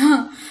shock.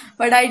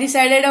 But I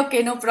decided,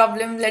 okay, no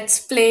problem. Let's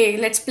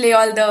play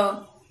all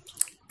the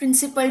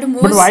principled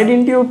moves. But why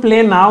didn't you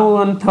play now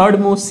on third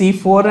move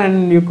c4,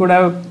 and you could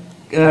have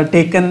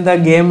taken the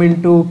game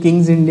into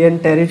King's Indian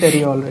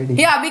territory already?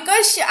 Yeah,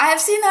 because I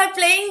have seen her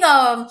playing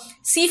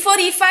c4,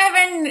 e5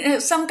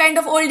 and some kind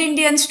of old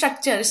Indian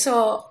structure.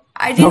 So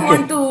I didn't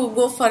want to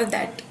go for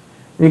that.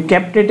 You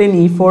kept it in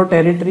e4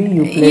 territory.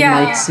 You played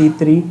knight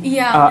c3.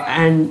 Yeah.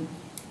 And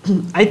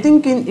I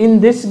think in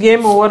this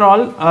game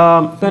overall,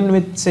 even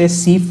with say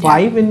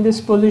c5 in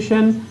this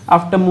position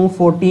after move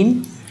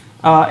 14,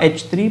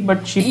 h3,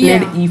 but she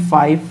played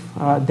e5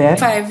 there.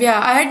 E5, yeah.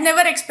 I had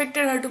never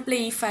expected her to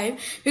play e5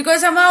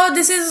 because somehow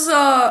this is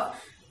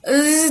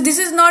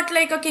not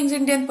like a King's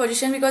Indian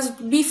position because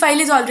b file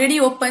is already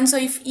open. So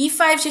if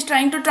e5 she's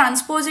trying to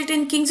transpose it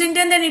in King's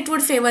Indian, then it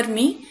would favor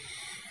me.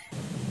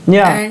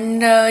 Yeah.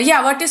 And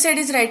what you said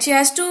is right. She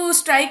has to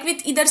strike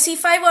with either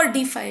c5 or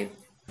d5.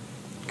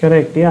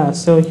 Correct. Yeah.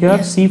 So here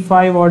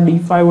c5 or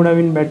d5 would have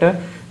been better.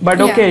 But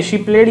okay, she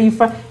played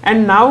e5,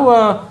 and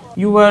now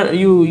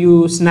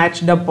you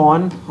snatched a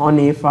pawn on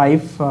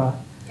a5.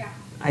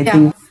 I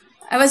think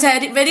I was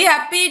very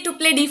happy to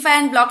play d5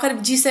 and block her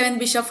g7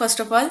 bishop first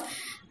of all,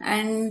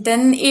 and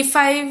then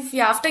a5.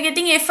 Yeah, after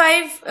getting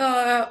a5,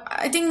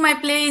 I think my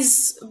play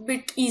is a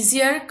bit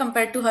easier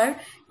compared to her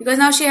because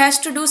now she has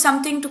to do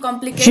something to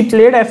complicate. She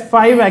played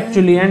f5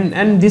 actually,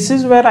 and this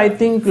is where I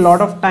think a lot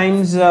of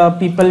times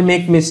people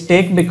make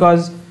mistake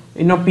because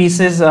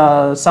pieces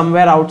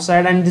somewhere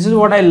outside, and this is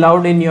what I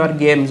loved in your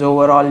games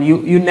overall.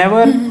 You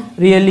never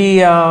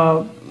really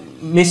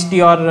missed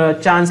your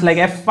chance. Like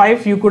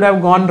f5 you could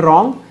have gone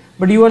wrong,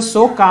 but you were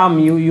so calm.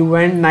 You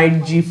went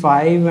knight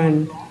g5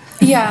 and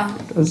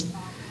it was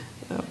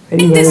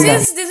very well done.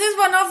 This is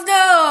one of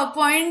the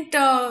point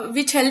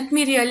which helped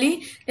me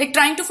really, like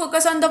trying to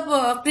focus on the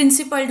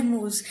principled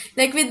moves.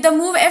 Like with the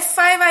move f5,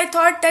 I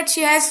thought that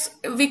she has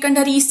weakened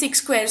her e6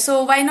 square,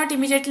 so why not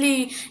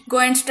immediately go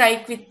and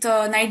strike with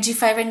knight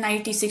g5 and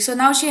knight e6. So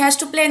now she has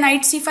to play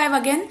knight c5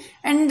 again,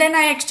 and then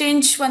I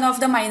exchange one of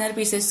the minor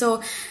pieces.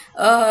 So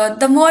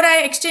the more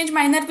I exchange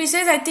minor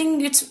pieces, I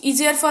think it's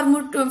easier for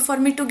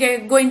me to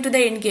go into the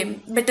end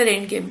game, better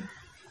end game.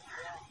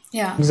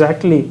 Yeah,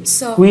 exactly.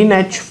 So queen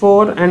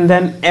h4 and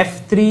then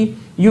f3.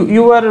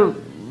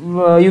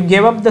 You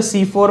gave up the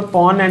c4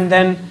 pawn, and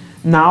then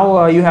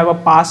now you have a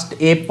passed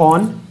a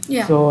pawn.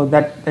 Yeah. So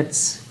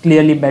that's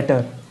clearly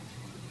better.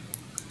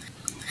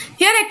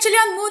 Here actually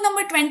on move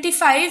number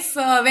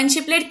 25, when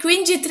she played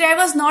queen g3, I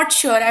was not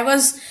sure. I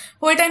was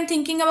whole time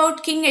thinking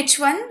about king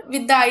h1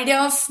 with the idea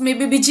of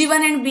maybe bg1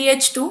 and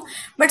bh2.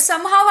 But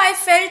somehow I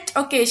felt,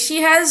 okay,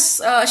 she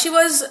was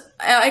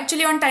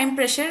actually on time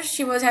pressure.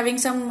 She was having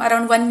some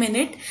around 1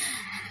 minute.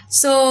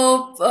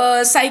 So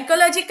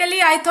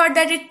psychologically, I thought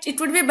that it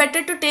would be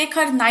better to take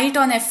her knight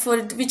on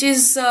f4, which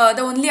is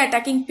the only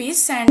attacking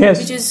piece, and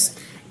which is...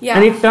 Yeah.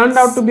 And it turned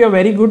out to be a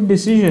very good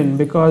decision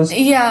because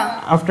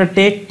after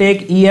take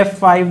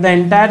ef5, the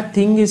entire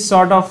thing is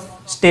sort of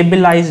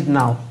stabilized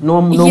now. No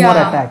more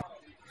attack.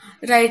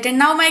 Right, and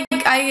now my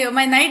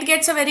knight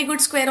gets a very good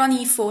square on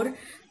e4.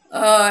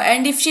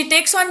 And if she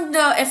takes on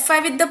the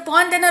f5 with the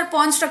pawn, then her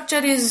pawn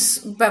structure is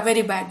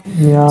very bad.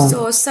 Yeah.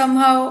 So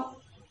somehow...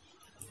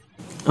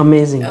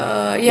 Amazing.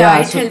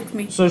 It helped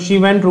me. So she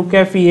went rook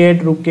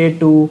f8, rook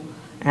a2.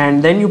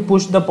 And then you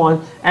push the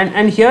pawn,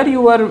 and here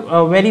you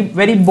were very,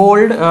 very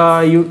bold.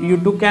 You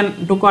took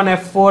on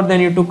f4,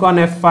 then you took on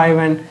f5,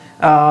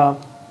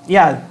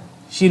 and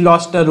she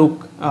lost a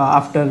rook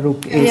after rook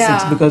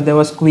a6 because there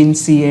was queen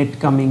c8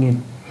 coming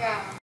in.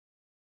 Yeah.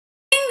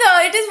 I think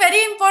it is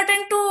very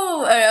important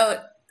to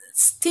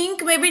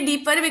think maybe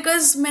deeper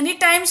because many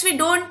times we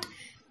don't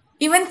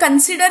even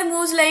consider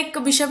moves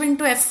like bishop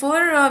into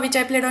f4, which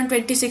I played on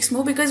 26th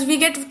move, because we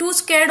get too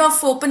scared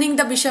of opening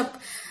the bishop.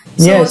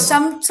 So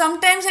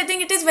sometimes I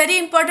think it is very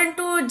important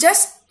to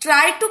just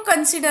try to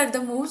consider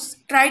the moves,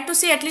 try to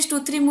see at least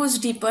 2-3 moves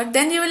deeper.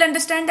 Then you will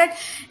understand that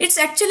it's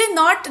actually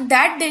not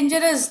that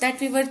dangerous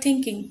that we were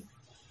thinking.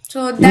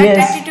 So that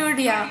attitude,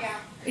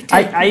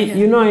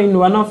 in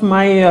one of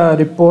my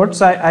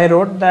reports, I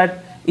wrote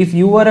that if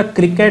you were a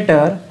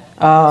cricketer,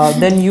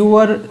 then you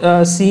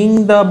were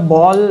seeing the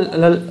ball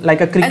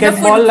like a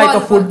cricket ball, like a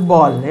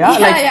football. I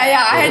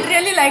had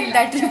really liked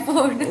that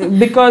report.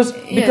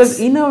 because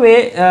in a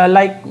way,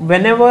 like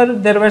whenever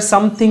there were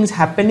some things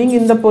happening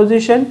in the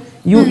position,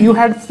 you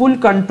had full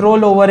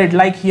control over it.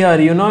 Like here,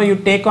 you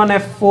take on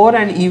f4,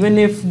 and even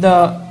if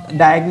the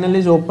diagonal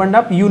is opened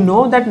up, you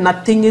know that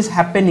nothing is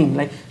happening.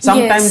 Like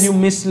sometimes you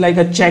miss like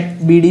a check,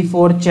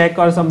 bd4 check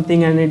or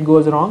something, and it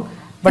goes wrong.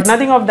 But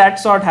nothing of that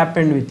sort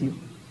happened with you.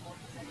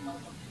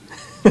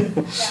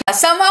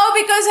 Somehow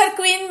because her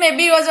queen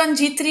maybe was on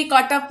g3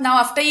 caught up. Now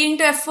after e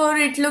into f4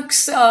 it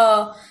looks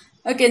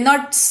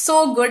not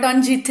so good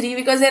on g3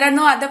 because there are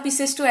no other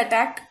pieces to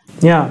attack.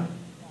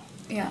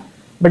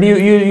 But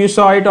you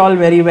saw it all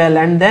very well,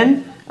 and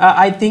then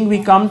I think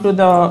we come to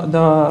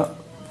the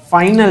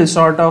final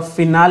sort of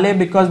finale,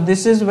 because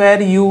this is where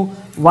you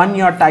won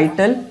your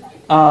title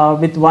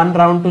with 1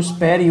 round to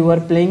spare. You were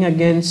playing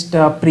against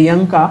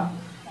Priyanka,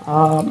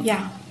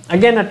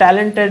 again a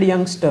talented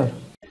youngster.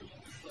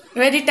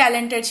 Very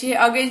talented. She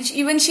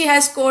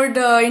has scored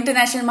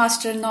international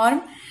master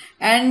norm,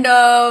 and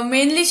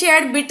mainly she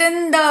had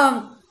beaten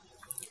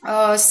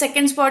the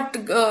second spot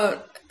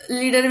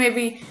leader,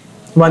 maybe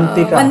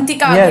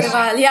Vantika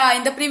Agarwal,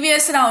 in the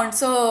previous round.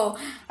 So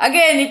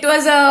again, it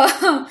was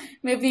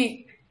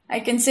maybe I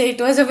can say it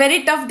was a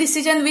very tough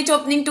decision which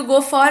opening to go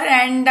for,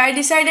 and I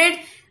decided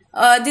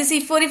this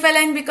e4 e5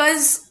 line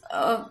because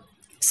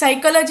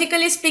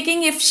psychologically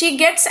speaking, if she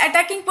gets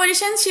attacking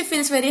position, she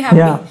feels very happy.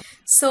 Yeah.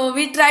 So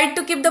we tried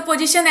to keep the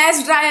position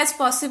as dry as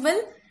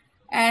possible.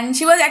 And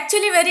she was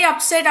actually very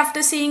upset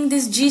after seeing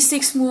this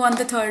G6 move on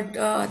the third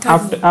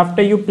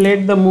After you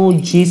played the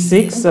move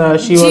G6,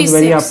 she was G6,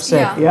 very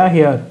upset. Yeah,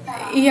 here.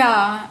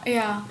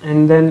 Yeah.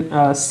 And then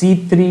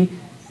C3.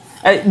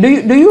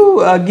 Do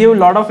you give a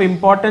lot of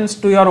importance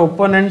to your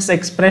opponent's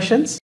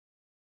expressions?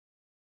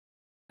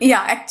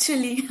 Yeah,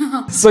 actually.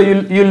 So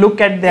you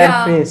look at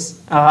their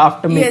face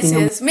after making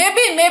Yes.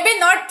 Maybe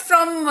not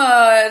from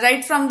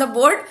right from the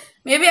board.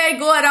 Maybe I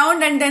go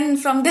around and then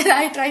from there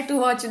I try to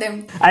watch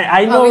them.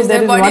 I know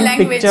there is one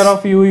picture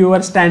of you. You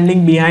were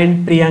standing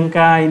behind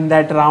Priyanka in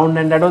that round,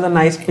 and that was a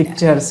nice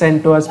picture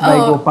sent to us by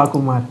Gopa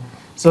Kumar.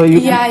 So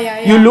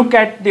you look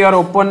at your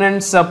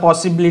opponent's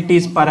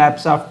possibilities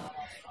perhaps after.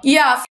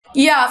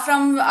 Yeah,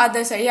 from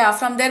other side. Yeah,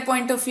 from their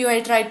point of view,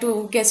 I try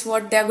to guess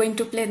what they are going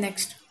to play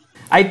next.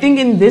 I think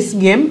in this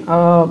game,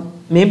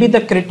 maybe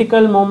the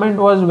critical moment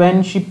was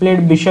when she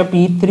played Bishop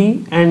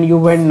E3 and you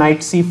went Knight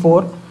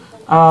C4.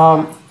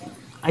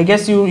 I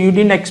guess you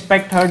didn't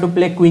expect her to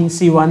play Queen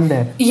C1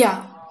 there.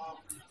 Yeah.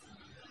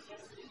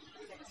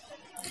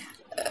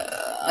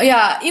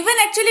 Even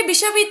actually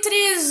Bishop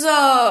E3 is,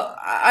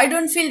 I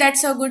don't feel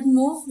that's a good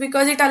move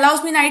because it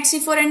allows me Knight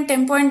C4 and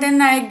tempo and then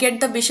I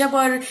get the bishop,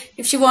 or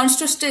if she wants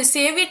to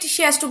save it,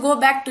 she has to go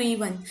back to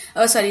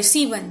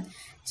C1.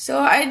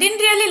 So I didn't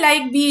really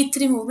like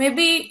B3 move.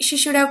 Maybe she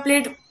should have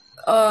played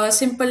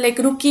simple like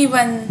Rook E1.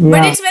 Yeah.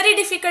 But it's very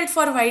difficult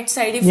for white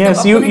side. If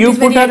yes, you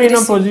put her in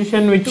a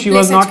position which she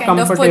was not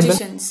comfortable.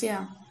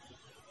 Yeah.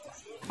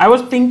 I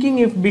was thinking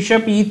if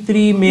Bishop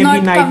E3, maybe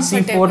Not Knight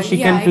C4, she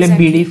can play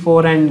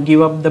BD4 and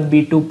give up the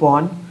B2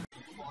 pawn.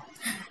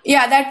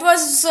 Yeah, that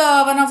was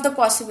one of the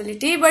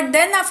possibility. But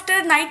then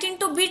after Knight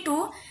into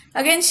B2,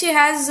 again she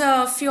has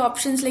a few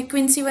options like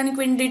Queen C1,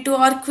 Queen D2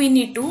 or Queen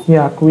E2.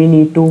 Yeah,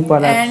 Queen E2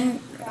 perhaps. And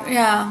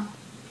yeah.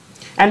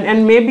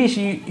 And maybe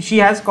she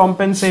has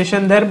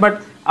compensation there,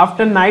 but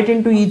after Knight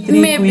into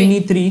E3, maybe.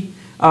 Queen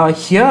E3,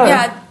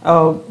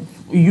 here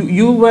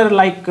you were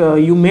like,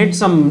 you made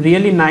some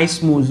really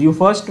nice moves. You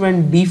first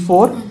went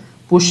B4,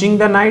 pushing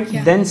the knight,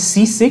 then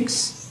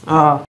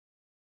C6.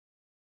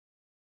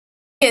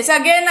 Yes,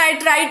 again I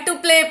tried to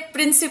play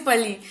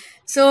principally.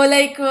 So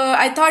like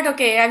I thought,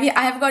 okay,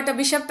 I have got a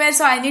bishop pair,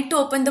 so I need to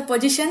open the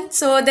position.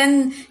 So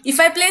then if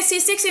I play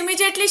C6,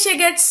 immediately she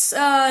gets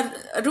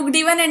Rook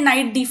D1 and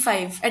Knight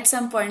D5 at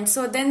some point.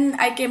 So then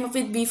I came up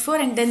with B4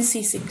 and then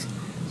C6.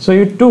 So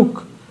you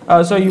took,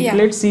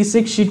 played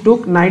C6, she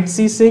took Knight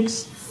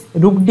C6,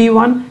 Rook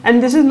D1,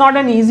 and this is not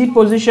an easy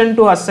position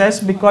to assess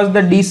because the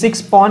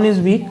D6 pawn is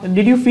weak.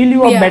 Did you feel you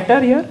were better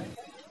here?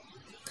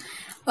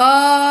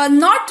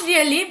 Not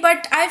really,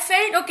 but I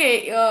felt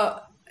okay.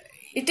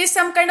 It is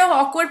some kind of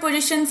awkward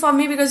position for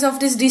me because of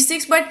this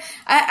D6, but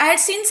I had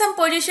seen some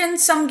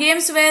positions, some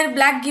games where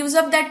black gives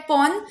up that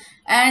pawn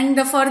and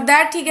for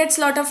that he gets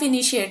a lot of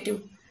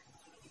initiative.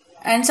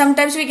 And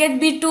sometimes we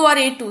get B2 or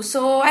A2.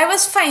 So I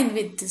was fine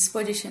with this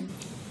position.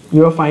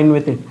 You were fine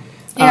with it.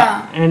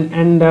 Yeah.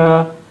 And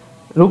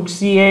Rook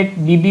C8,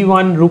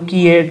 BB1, Rook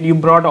E8, you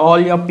brought all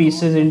your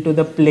pieces into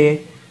the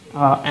play.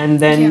 And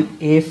then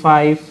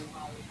A5,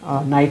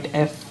 Knight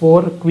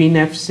F4, Queen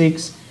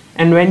F6.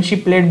 And when she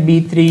played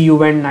B3, you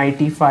went Knight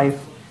E5.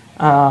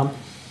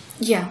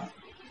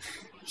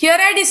 Here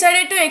I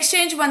decided to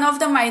exchange one of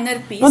the minor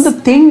pieces. No, the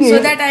thing so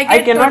is, that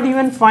I cannot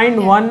even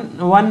find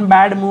one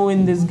bad move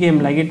in this game.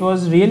 Like, it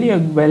was really a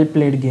well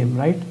played game,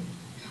 right?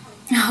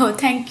 Oh,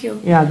 thank you.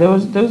 Yeah, there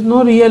was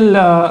no real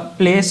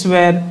place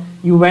where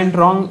you went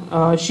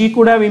wrong. She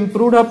could have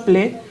improved her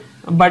play,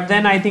 but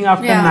then I think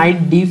after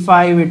Knight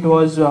D5, it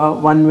was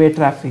one-way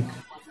traffic.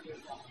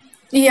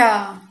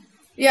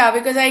 Yeah,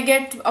 because I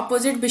get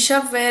opposite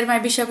bishop where my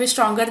bishop is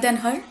stronger than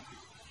her.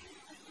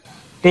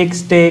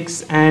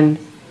 Takes, and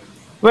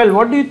well,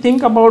 what do you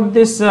think about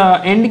this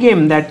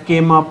endgame that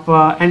came up?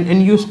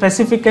 And you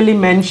specifically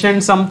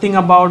mentioned something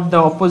about the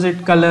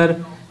opposite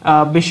color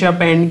bishop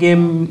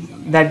endgame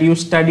that you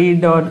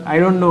studied, or I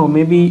don't know,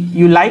 maybe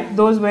you like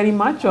those very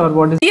much, or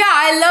what is? Yeah,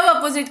 I love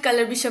opposite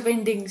color bishop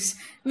endings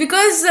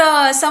because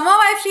somehow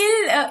I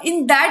feel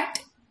in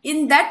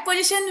that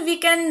position we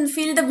can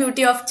feel the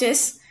beauty of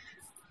chess.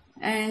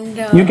 And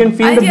you can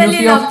feel the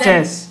beauty of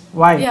chess.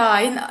 Why?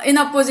 Yeah, in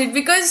opposite,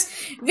 because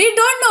we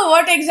don't know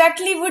what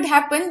exactly would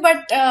happen.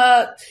 But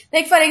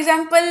like for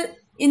example,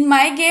 in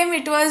my game,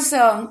 it was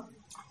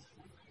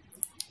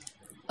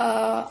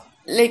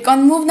like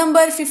on move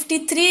number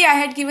 53, I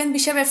had given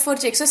bishop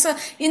f4 check. So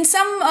in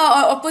some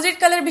opposite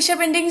color bishop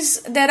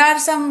endings, there are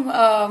some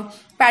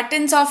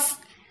patterns of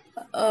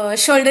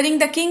shouldering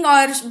the king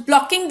or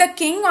blocking the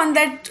king on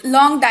that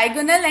long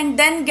diagonal and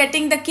then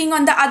getting the king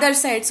on the other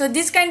side. So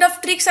this kind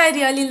of tricks I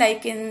really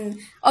like in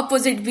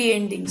opposite B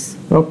endings.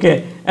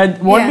 Okay.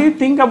 What do you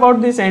think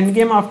about this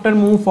endgame after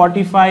move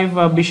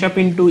 45, bishop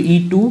into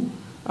E2?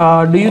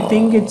 Do you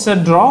think it's a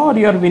draw or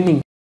you're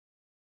winning?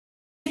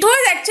 It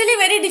was actually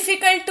very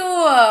difficult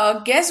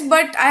to guess,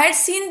 but I had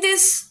seen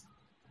this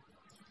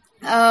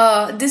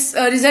this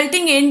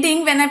resulting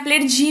ending when I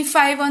played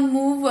g5 on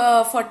move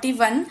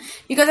 41,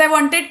 because I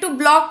wanted to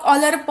block all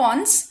her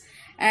pawns,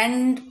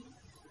 and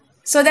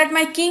so that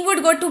my king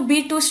would go to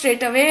b2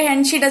 straight away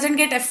and she doesn't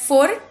get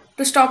f4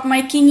 to stop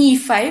my king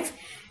e5.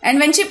 And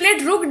when she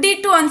played rook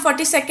d2 on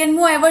 42nd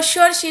move, I was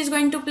sure she is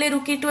going to play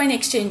rook e2 in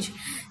exchange.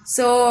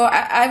 So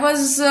I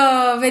was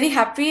very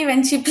happy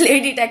when she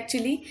played it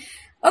actually.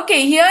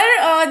 Okay,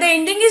 here the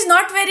ending is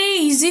not very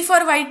easy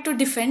for white to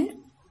defend,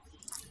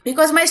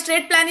 because my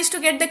straight plan is to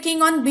get the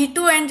king on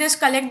b2 and just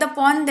collect the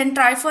pawn, then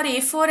try for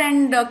a4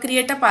 and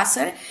create a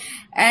passer.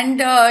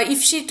 And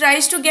if she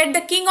tries to get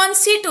the king on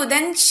c2,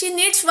 then she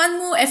needs one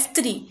move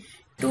f3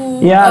 to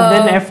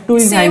then f2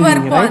 is save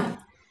hanging, her pawn. right?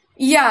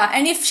 Yeah,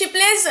 and if she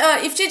plays,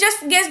 if she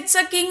just gets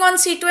a king on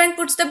c2 and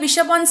puts the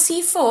bishop on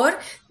c4,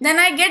 then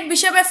I get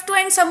bishop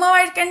f2 and somehow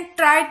I can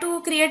try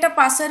to create a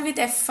passer with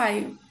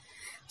f5.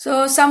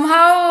 So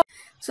somehow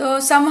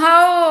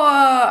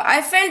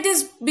I felt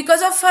this,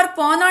 because of her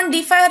pawn on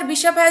d5, her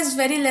bishop has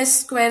very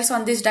less squares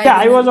on this diagonal.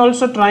 Yeah, I was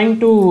also trying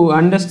to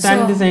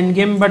understand this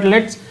endgame, but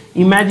let's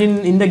imagine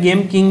in the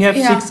game king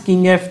f6,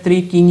 king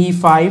f3, king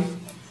e5.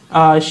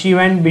 She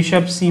went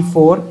bishop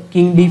c4,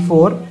 king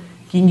d4,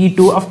 king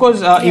e2. Of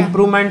course,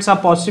 improvements are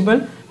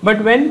possible,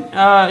 but when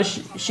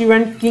she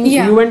went king,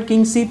 you went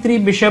king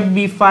c3, bishop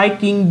b5,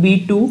 king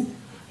b2.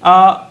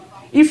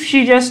 If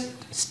she just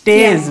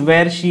stays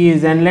where she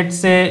is, and let's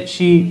say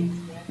she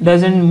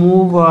doesn't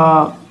move,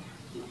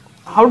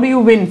 how do you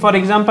win? For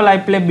example, I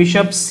play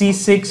bishop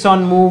c6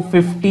 on move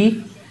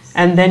 50,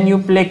 and then you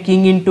play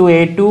king into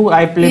a2,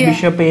 I play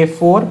bishop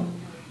a4.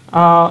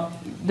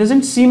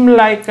 Doesn't seem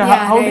like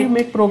how do you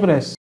make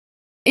progress?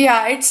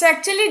 Yeah, it's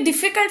actually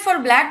difficult for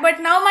black,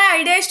 but now my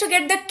idea is to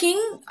get the king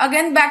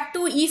again back to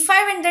e5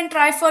 and then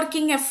try for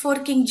king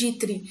f4, king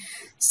g3.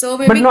 So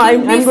maybe but no,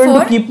 I'm b4. going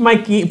to keep my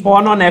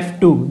pawn on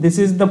f2. This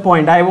is the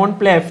point. I won't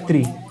play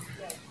f3.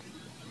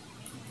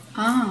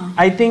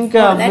 I think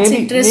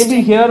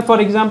maybe here, for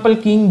example,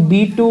 king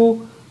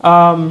b2.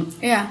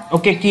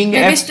 Okay, king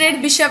maybe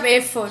straight bishop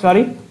a4.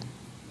 Sorry.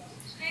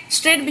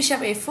 Straight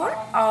bishop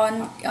a4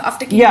 on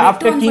after king. Yeah,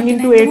 after king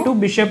into a2,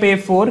 bishop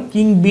a4,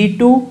 king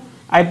b2.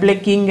 I play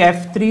king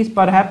f3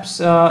 perhaps.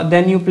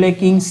 Then you play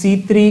king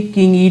c3,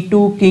 king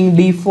e2, king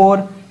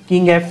d4,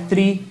 king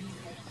f3.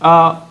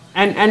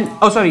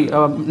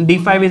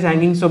 D5 is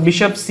hanging, so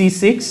bishop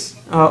c6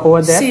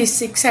 over there.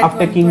 C6 at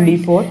after king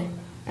point. d4,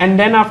 and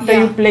then after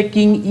you play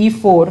king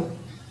e4.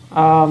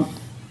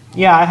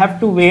 I have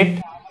to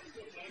wait.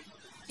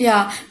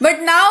 Yeah,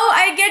 but now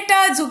I get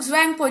a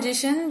zugzwang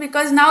position,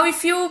 because now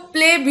if you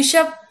play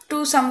bishop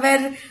to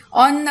somewhere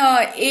on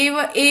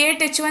a8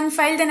 h1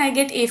 file, then I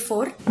get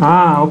a4.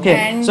 Okay.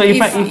 And so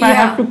if I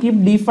have to keep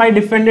d5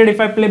 defended,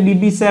 if I play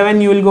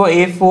bb7, you will go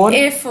a4,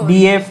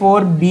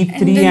 ba4,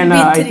 b3, and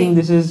I think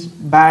this is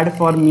bad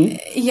for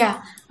me.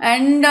 Yeah,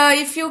 and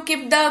if you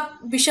keep the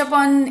bishop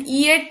on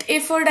e8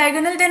 a4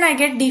 diagonal, then I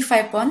get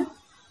d5 pawn.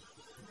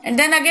 And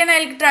then again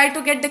I'll try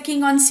to get the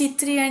king on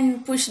c3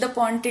 and push the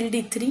pawn till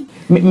d3.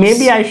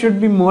 Maybe I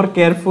should be more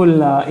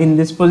careful in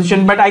this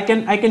position, but I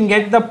can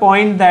get the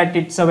point that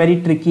it's a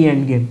very tricky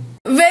endgame.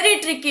 Very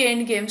tricky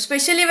endgame,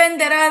 especially when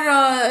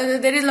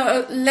there is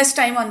less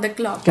time on the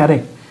clock.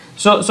 Correct.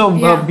 So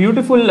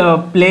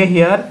beautiful play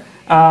here,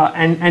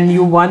 and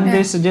you won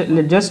this.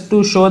 Just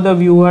to show the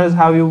viewers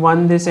how you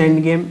won this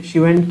endgame. She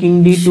went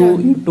king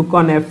d2, you took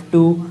on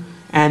f2,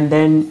 and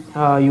then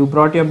you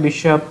brought your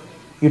bishop.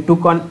 You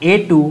took on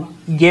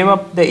a2, gave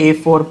up the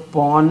a4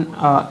 pawn,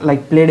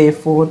 played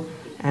a4,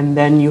 and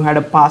then you had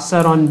a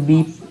passer on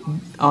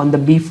the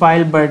b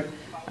file, but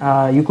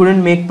you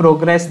couldn't make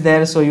progress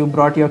there, so you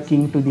brought your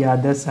king to the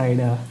other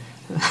side.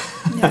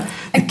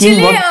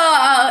 Actually,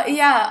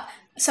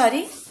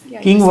 sorry.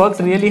 King worked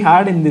really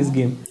hard in this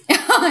game.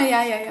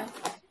 Yeah.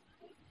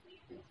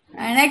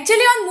 And actually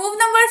on move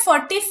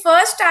number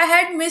 41st, I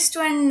had missed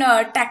one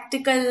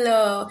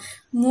tactical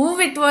move.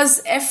 It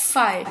was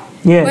f5.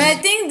 Yes. But I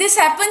think this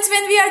happens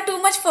when we are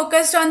too much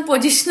focused on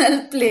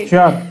positional play.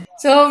 Sure.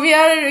 So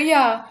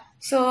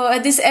so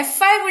this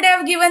f5 would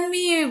have given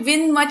me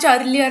win much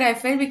earlier, I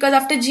felt, because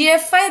after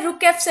gf5, rook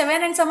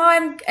f7, and somehow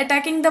I'm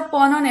attacking the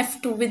pawn on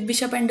f2 with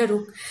bishop and the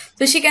rook.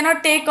 So she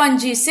cannot take on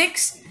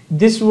g6.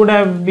 This would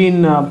have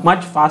been a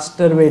much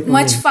faster way to win.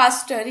 Much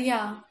faster,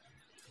 yeah.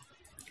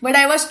 But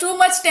I was too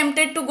much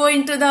tempted to go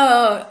into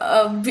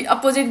the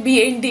opposite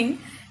B ending,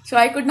 so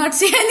I could not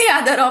see any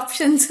other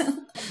options.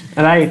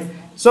 Right.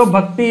 So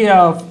Bhakti,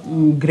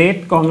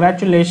 great,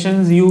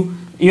 congratulations.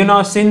 You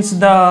know, since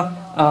the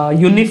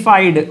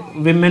unified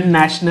women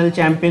national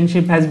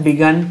championship has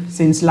begun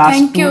since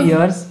last 2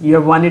 years, you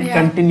have won it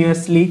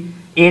continuously.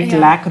 8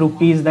 lakh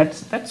rupees.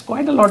 That's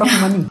quite a lot of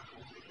money.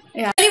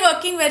 Yeah, really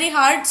working very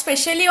hard,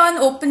 especially on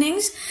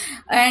openings,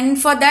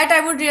 and for that I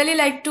would really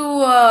like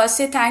to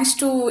say thanks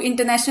to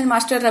International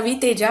Master Ravi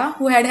Teja,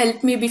 who had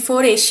helped me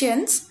before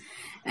Asians.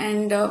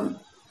 And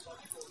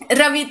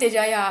Ravi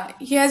Teja,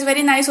 he has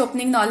very nice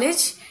opening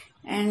knowledge,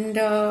 and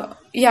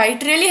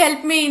it really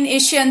helped me in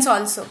Asians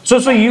also.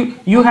 So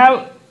you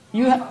have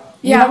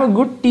you have a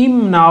good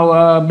team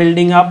now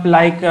building up,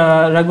 like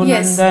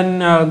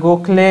Raghunandan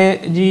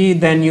Gokhale ji,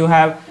 then you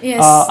have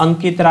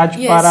Ankit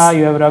Rajpara,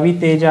 you have Ravi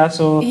Teja.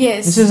 So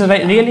this is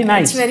really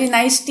nice. It's very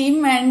nice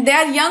team, and they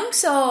are young,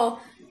 so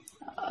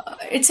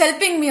it's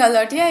helping me a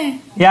lot. Yeah,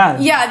 they are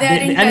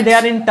in touch. And they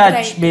are in touch,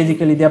 right.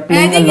 Basically. They are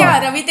playing and I think, a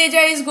lot. Ravi Teja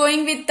is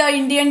going with the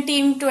Indian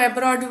team to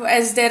abroad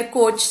as their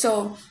coach.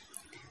 So,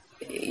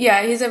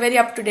 yeah, he's a very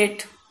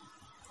up-to-date.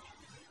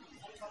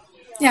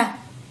 Yeah.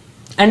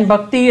 And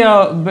Bhakti,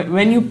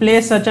 when you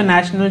play such a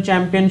national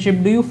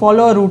championship, do you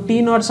follow a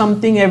routine or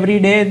something every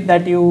day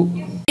that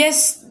you...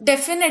 Yes,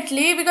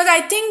 definitely. Because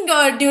I think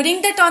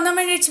during the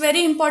tournament, it's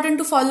very important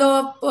to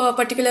follow a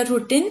particular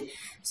routine.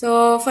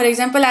 So, for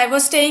example, I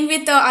was staying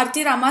with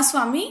Aarti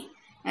Ramaswamy,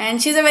 and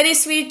she's a very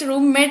sweet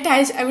roommate,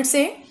 I would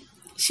say.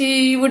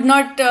 She would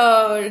not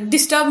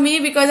disturb me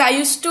because I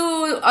used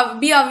to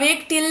be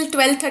awake till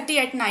 12:30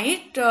 at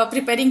night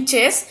preparing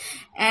chess.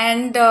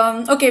 And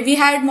we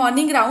had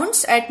morning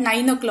rounds at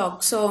 9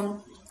 o'clock.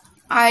 So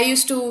I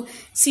used to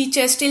see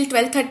chess till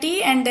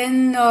 12:30, and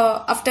then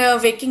after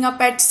waking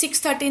up at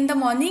 6:30 in the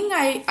morning,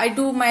 I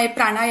do my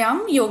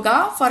pranayam,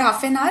 yoga for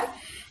half an hour.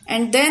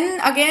 And then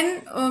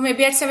again,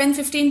 maybe at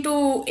 7:15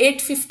 to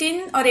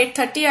 8:15 or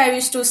 8:30, I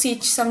used to see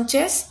some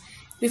chess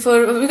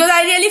because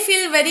I really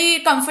feel very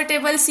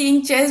comfortable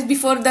seeing chess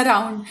before the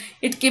round.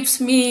 It keeps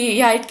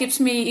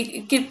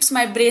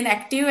my brain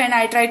active, and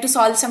I try to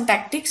solve some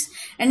tactics.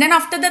 And then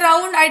after the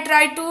round, I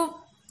try to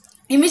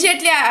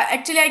immediately,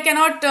 I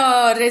cannot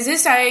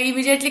resist. I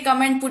immediately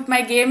come and put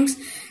my games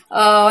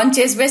on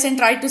chessbase and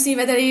try to see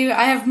whether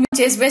I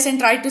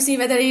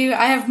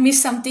have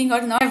missed something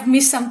or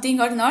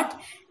not.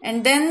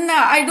 And then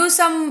I do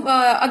some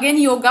again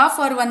yoga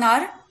for 1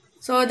 hour.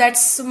 So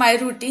that's my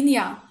routine.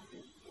 Yeah.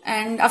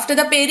 And after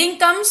the pairing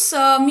comes,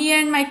 me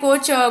and my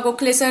coach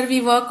Gokhale sir, we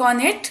work on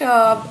it,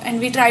 and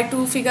we try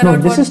to figure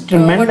out this is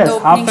tremendous.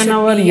 Half an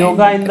hour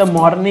yoga in the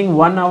morning,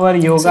 1 hour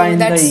yoga in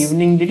the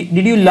evening.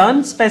 Did you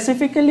learn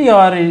specifically,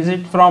 or is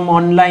it from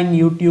online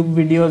YouTube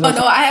videos?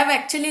 No, I have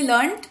actually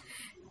learned.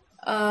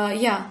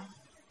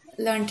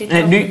 Learned it.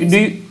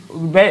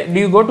 Do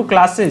you go to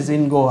classes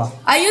in Goa?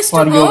 I used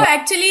to go. Yoga?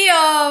 Actually,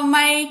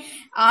 my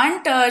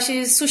aunt,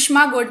 she's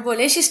Sushma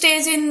Godbole. She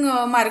stays in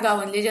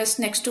Margao only, just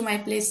next to my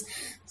place.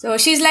 So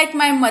she's like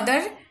my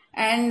mother,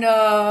 and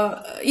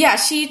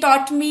she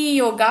taught me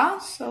yoga.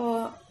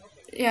 So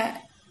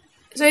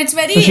it's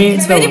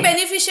very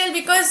beneficial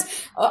because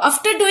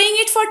after doing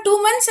it for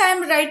 2 months, I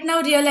am right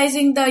now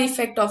realizing the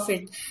effect of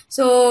it.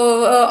 So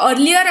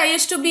earlier I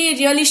used to be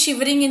really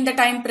shivering in the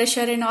time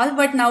pressure and all,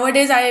 but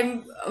nowadays I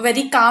am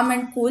very calm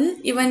and cool,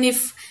 even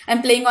if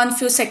I'm playing on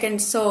few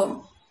seconds.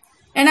 So,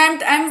 and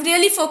I'm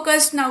really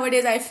focused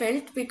nowadays, I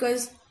felt,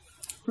 because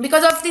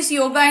of this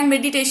yoga and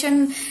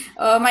meditation,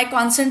 my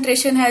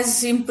concentration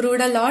has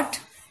improved a lot.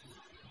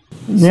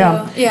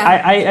 Yeah. So,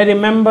 I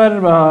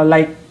remember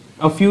like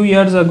a few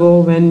years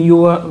ago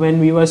when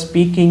we were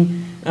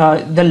speaking,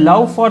 the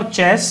love for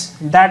chess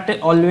that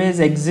always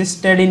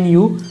existed in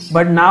you,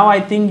 but now I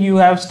think you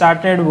have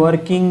started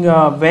working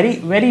very,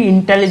 very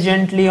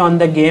intelligently on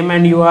the game,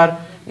 and you are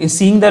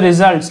seeing the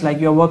results. Like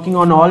you're working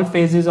on all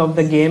phases of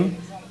the game.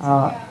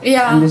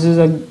 And this is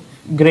a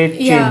great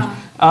change.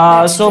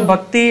 So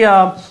Bhakti,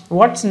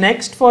 what's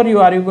next for you?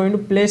 Are you going to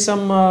play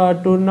some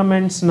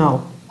tournaments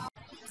now?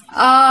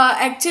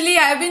 Actually,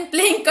 I've been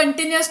playing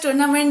continuous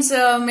tournaments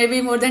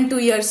maybe more than 2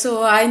 years,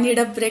 so I need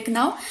a break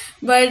now.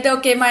 But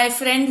okay, my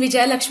friend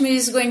Vijay Lakshmi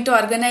is going to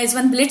organize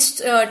one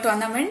Blitz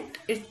tournament.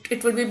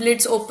 It would be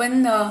Blitz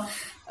Open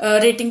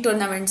rating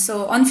tournament.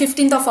 So on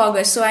 15th of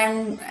August. So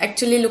I'm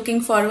actually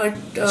looking forward.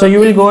 So you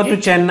will go to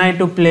Chennai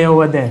to play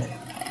over there.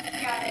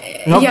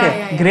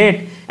 Okay,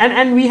 great.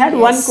 And we had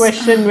one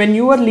question when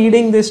you were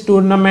leading this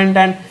tournament,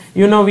 and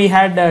we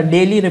had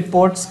daily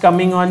reports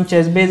coming on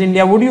ChessBase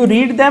India. Would you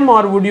read them,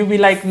 or would you be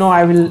like, no,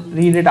 I will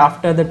read it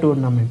after the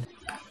tournament?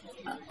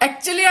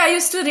 Actually, I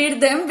used to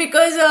read them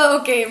because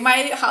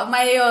my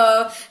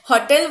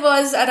hotel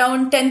was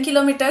around 10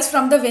 kilometers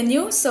from the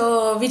venue.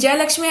 So Vijay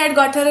Lakshmi had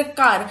got her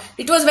car.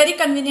 It was very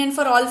convenient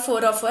for all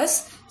 4 of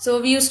us. So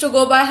we used to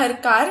go by her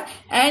car,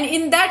 and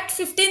in that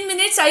 15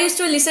 minutes, I used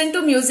to listen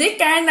to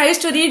music, and I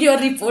used to read your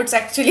reports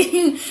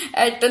actually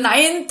at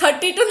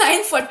 9:30 to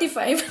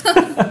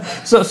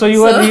 9:45. So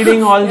you were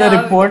reading all the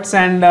reports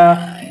and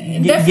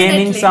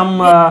gaining some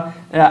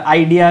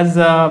ideas.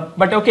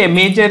 But okay,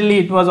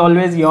 majorly it was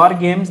always your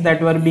games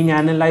that were being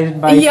analyzed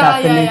by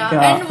Catholic.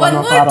 And one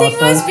more thing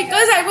was,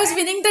 because I was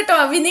winning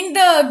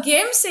the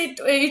games,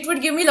 it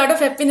would give me a lot of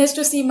happiness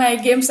to see my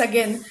games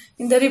again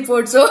in the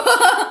report.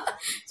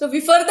 So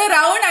before the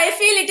round, I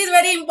feel it is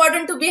very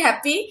important to be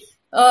happy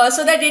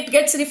so that it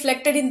gets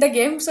reflected in the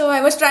game. So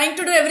I was trying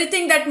to do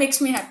everything that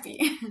makes me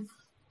happy.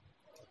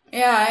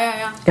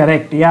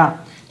 Correct. Yeah.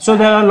 So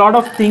there are a lot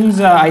of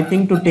things I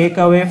think to take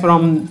away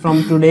from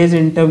today's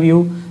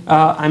interview.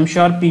 I'm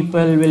sure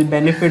people will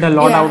benefit a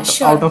lot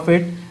out of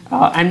it.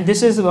 And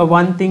this is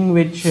one thing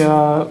which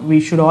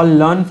we should all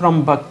learn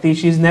from Bhakti.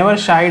 She's never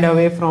shied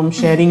away from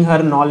sharing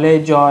her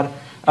knowledge or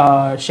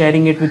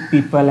sharing it with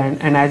people,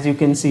 and as you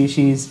can see,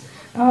 she's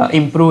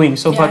improving.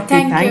 So, Yeah, Bhakti,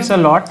 thank thanks you. a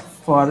lot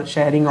for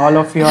sharing all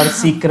of your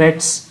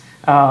secrets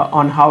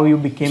on how you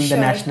became the Sure.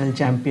 national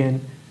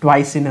champion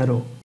twice in a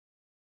row.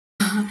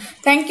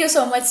 Thank you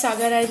so much,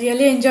 Sagar. I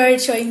really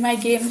enjoyed showing my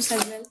games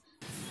as well.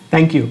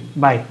 Thank you.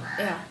 Bye.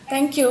 Yeah,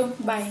 thank you.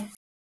 Bye.